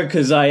know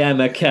because I am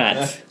a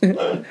cat.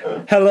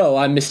 Hello,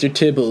 I'm Mr.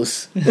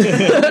 Tibbles,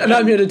 and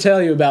I'm here to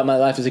tell you about my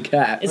life as a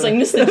cat. It's like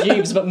Mr.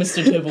 Jubes, but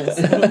Mr. Tibbles.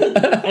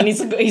 And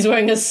he's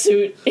wearing a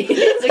suit. He's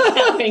a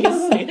cat wearing a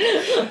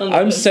suit.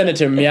 I'm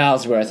Senator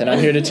Meowsworth, and I'm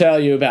here to tell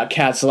you about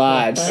cats'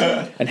 lives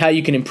and how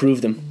you can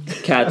improve them.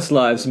 Cats'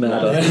 lives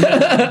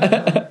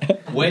matter.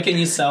 Where can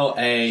you sell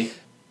a...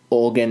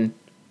 Organ.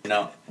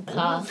 No,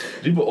 car.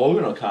 Did you put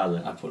organ or car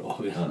there? I put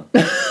organ.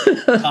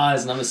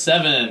 Cars, number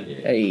 7.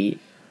 Hey,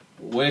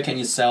 Where can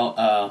you sell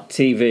a...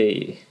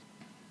 TV.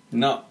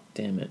 No,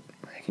 Damn it.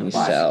 can you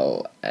Bike.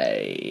 sell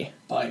a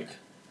bike.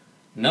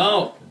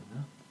 No.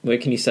 Where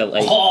can you sell a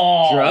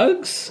Oh.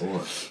 drugs?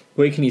 Or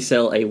Where can you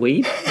sell a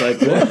weed?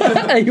 Like what?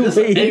 a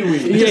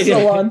weed? Just the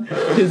one.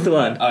 Here's the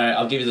one. Alright,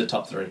 I'll give you the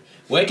top 3.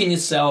 Where can you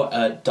sell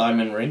a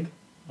diamond ring?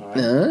 Alright.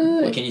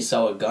 Where can you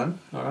sell a gun?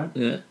 Alright.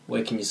 Yeah.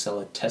 Where can you sell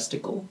a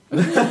testicle?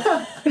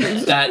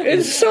 That It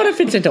is sort of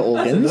fits into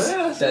organs.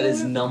 that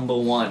is number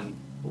 1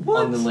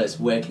 on the list.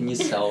 Where can you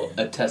sell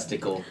a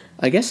testicle?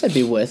 I guess that'd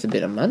be worth a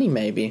bit of money,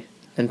 maybe.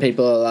 And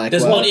people are like,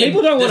 There's well, money.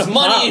 people don't there's want to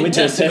part money in with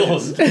their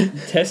testicles.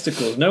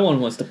 Testicles. No one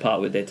wants to part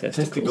with their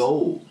testicles.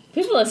 testicle.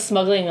 People are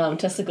smuggling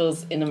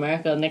testicles in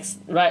America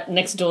right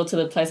next door to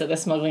the place that they're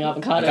smuggling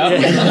avocado.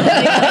 Avocado.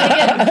 they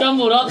get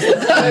jumbled up.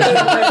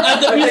 At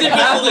the music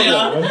festival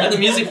there. At the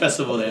music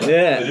festival there. They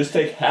Yeah. just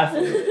take half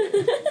of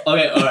it.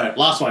 Okay, alright,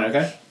 last one,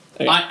 okay?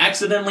 I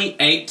accidentally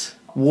ate...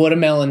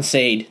 watermelon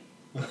seed.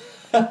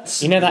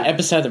 You know that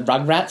episode of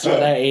Rugrats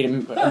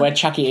where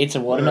Chucky eats a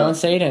watermelon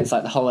seed, and it's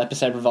like the whole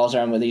episode revolves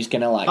around whether he's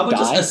gonna like How about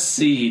die. just a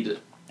seed?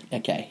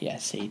 Okay, yeah,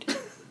 seed.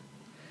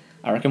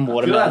 I reckon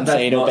watermelon that's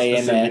seed will not be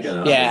in there. specific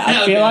enough. Yeah, I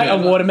Okay, feel like a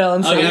okay.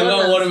 watermelon seed. Okay, I've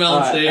got watermelon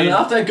Alright, seed. and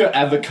after I got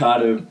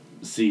avocado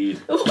seed.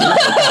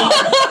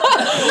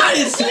 That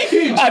is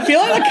huge! I feel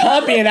like that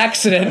can't be an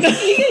accident. You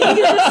can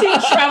just see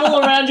it travel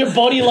around your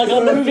body like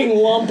a moving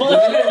lump.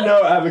 I didn't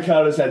know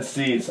avocados had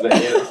seeds, so they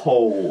ate it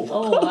whole.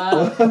 Oh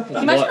wow!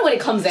 Imagine when it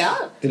comes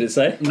out. Did it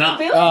say? Nah.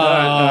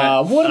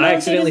 Watermelon I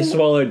accidentally seed isn't-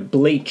 swallowed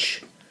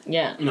bleach.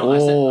 Yeah, No,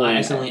 Oh. I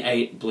accidentally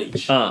ate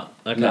bleach. Ah,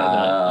 okay. no.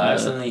 I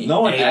accidentally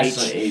no one ate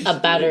actually eats a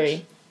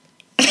battery.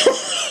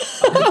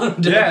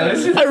 Yeah,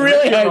 this is I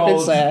really hope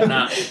it's 3-year-olds. there.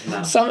 Nah.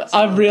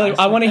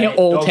 I want to hear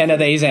all 10 of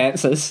these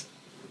answers.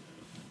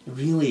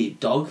 Really?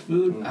 Dog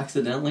food?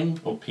 Accidentally?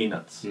 Or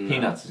peanuts. No.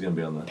 Peanuts is gonna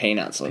be on there.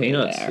 Peanuts. will be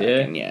Peanuts, there, I yeah.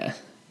 reckon, yeah.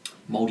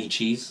 Moldy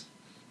cheese?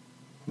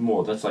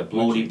 More, that's like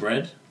blue Moldy cheese.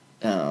 bread?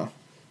 Oh.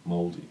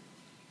 Moldy.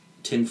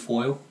 Tin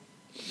foil?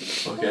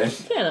 Okay.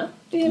 Fair enough.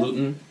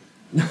 Gluten?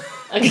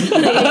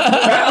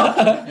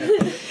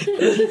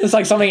 It's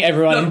like something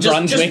everyone in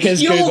Brunswick has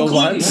pure Googled gluten.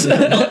 once.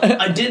 No,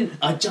 I didn't.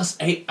 I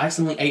just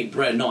accidentally ate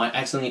bread. No, I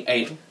accidentally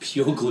ate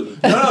pure gluten.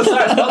 No,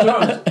 sorry,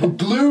 no.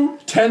 Glue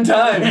 10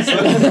 times.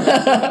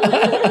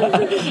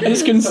 I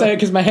just couldn't say it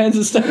because my hands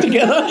are stuck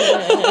together.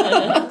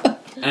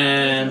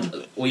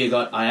 And we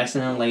got. I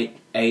accidentally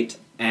ate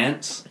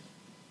ants.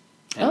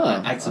 And Oh. I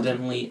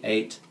accidentally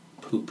ate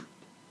poop.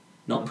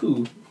 not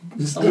poo.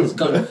 Someone's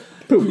got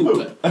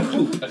poop.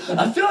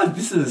 I feel like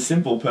this is a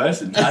simple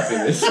person typing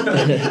this.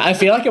 I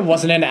feel like it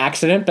wasn't an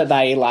accident, but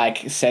they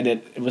like said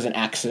it was an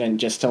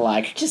accident just to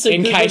like Just so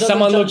in Google case doesn't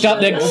someone judge looked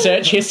up them. their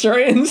search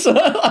history and so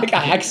like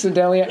I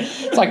accidentally.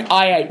 It's like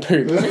I ate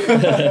poop.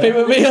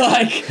 People would be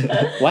like,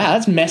 "Wow,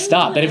 that's messed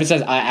up." But if it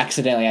says I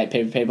accidentally ate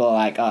poop, people are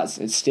like, "Oh,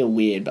 it's still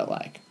weird," but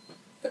like,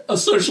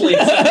 Socially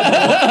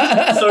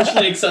acceptable.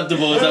 Socially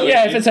acceptable. Is that what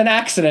yeah, you if it's an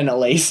accident at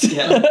least.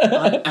 Yeah,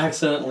 I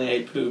accidentally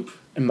ate poop.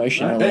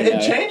 Emotionally, It no.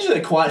 changes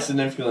it quite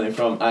significantly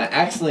from I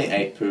accidentally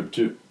ate poop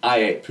to I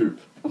ate poop.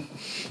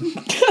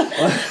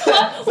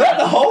 That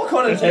the whole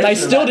connotation. They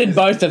still of did that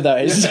both of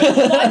those. I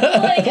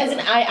feel like as in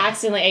I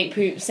accidentally ate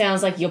poop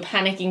sounds like you're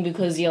panicking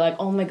because you're like,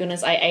 oh my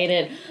goodness, I ate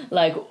it.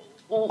 Like,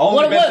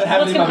 Only meant to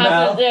happen what's in gonna my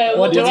happen? mouth. Yeah,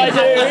 What do I do?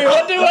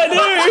 What do I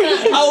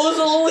do? I was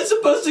only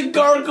supposed to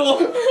gargle.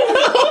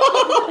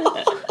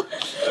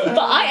 But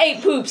I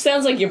ate poop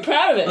sounds like you're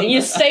proud of it, and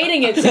you're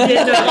stating it to Google.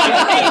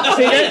 Like,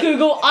 hey,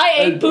 Google, I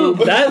ate poop.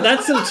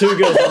 That's some two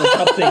girls on the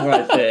top thing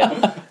right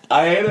there.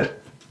 I ate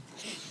it.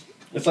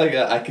 It's like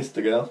I kissed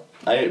a girl.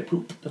 I ate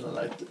poop and I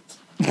liked it.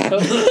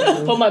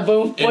 But my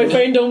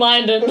boyfriend don't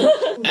mind it.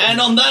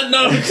 And on that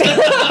note,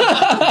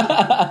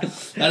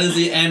 that is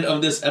the end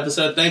of this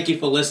episode. Thank you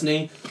for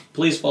listening.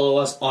 Please follow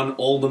us on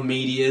all the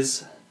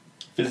medias.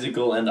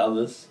 Physical and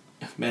others.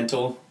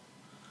 Mental,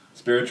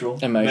 Spiritual.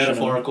 Emotional.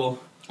 metaphorical,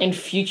 And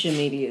future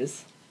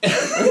medias.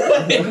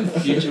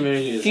 future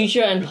medias.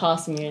 Future and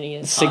past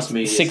medias. Past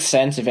medias. Sixth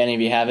Sense, if any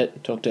of you have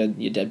it, talk to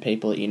your dead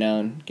people that you know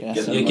and get us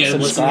Yeah, some get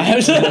them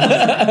subscribed.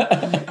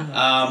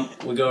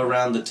 We go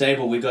around the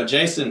table. We got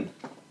Jason,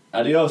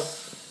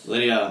 Adios.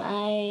 Lydia,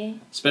 I...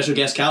 special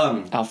guest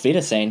Callum. Auf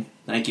Wiedersehen.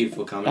 Thank you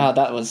for coming. Oh,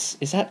 is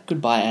that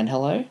goodbye and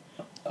hello?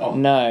 Oh.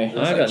 No. I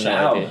got no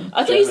ciao. idea.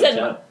 I thought you said,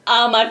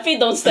 my feet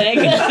don't stink.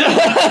 The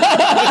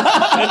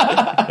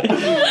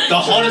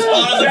hottest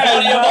part of the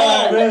body of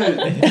all.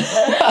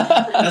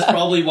 That's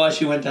probably why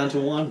she went down to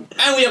 1.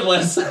 And we have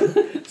less.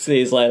 See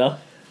you later.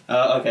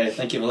 Okay,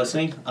 thank you for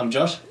listening. I'm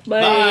Josh.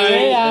 Bye.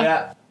 Yeah.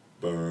 Yeah.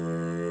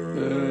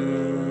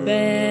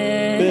 Bye.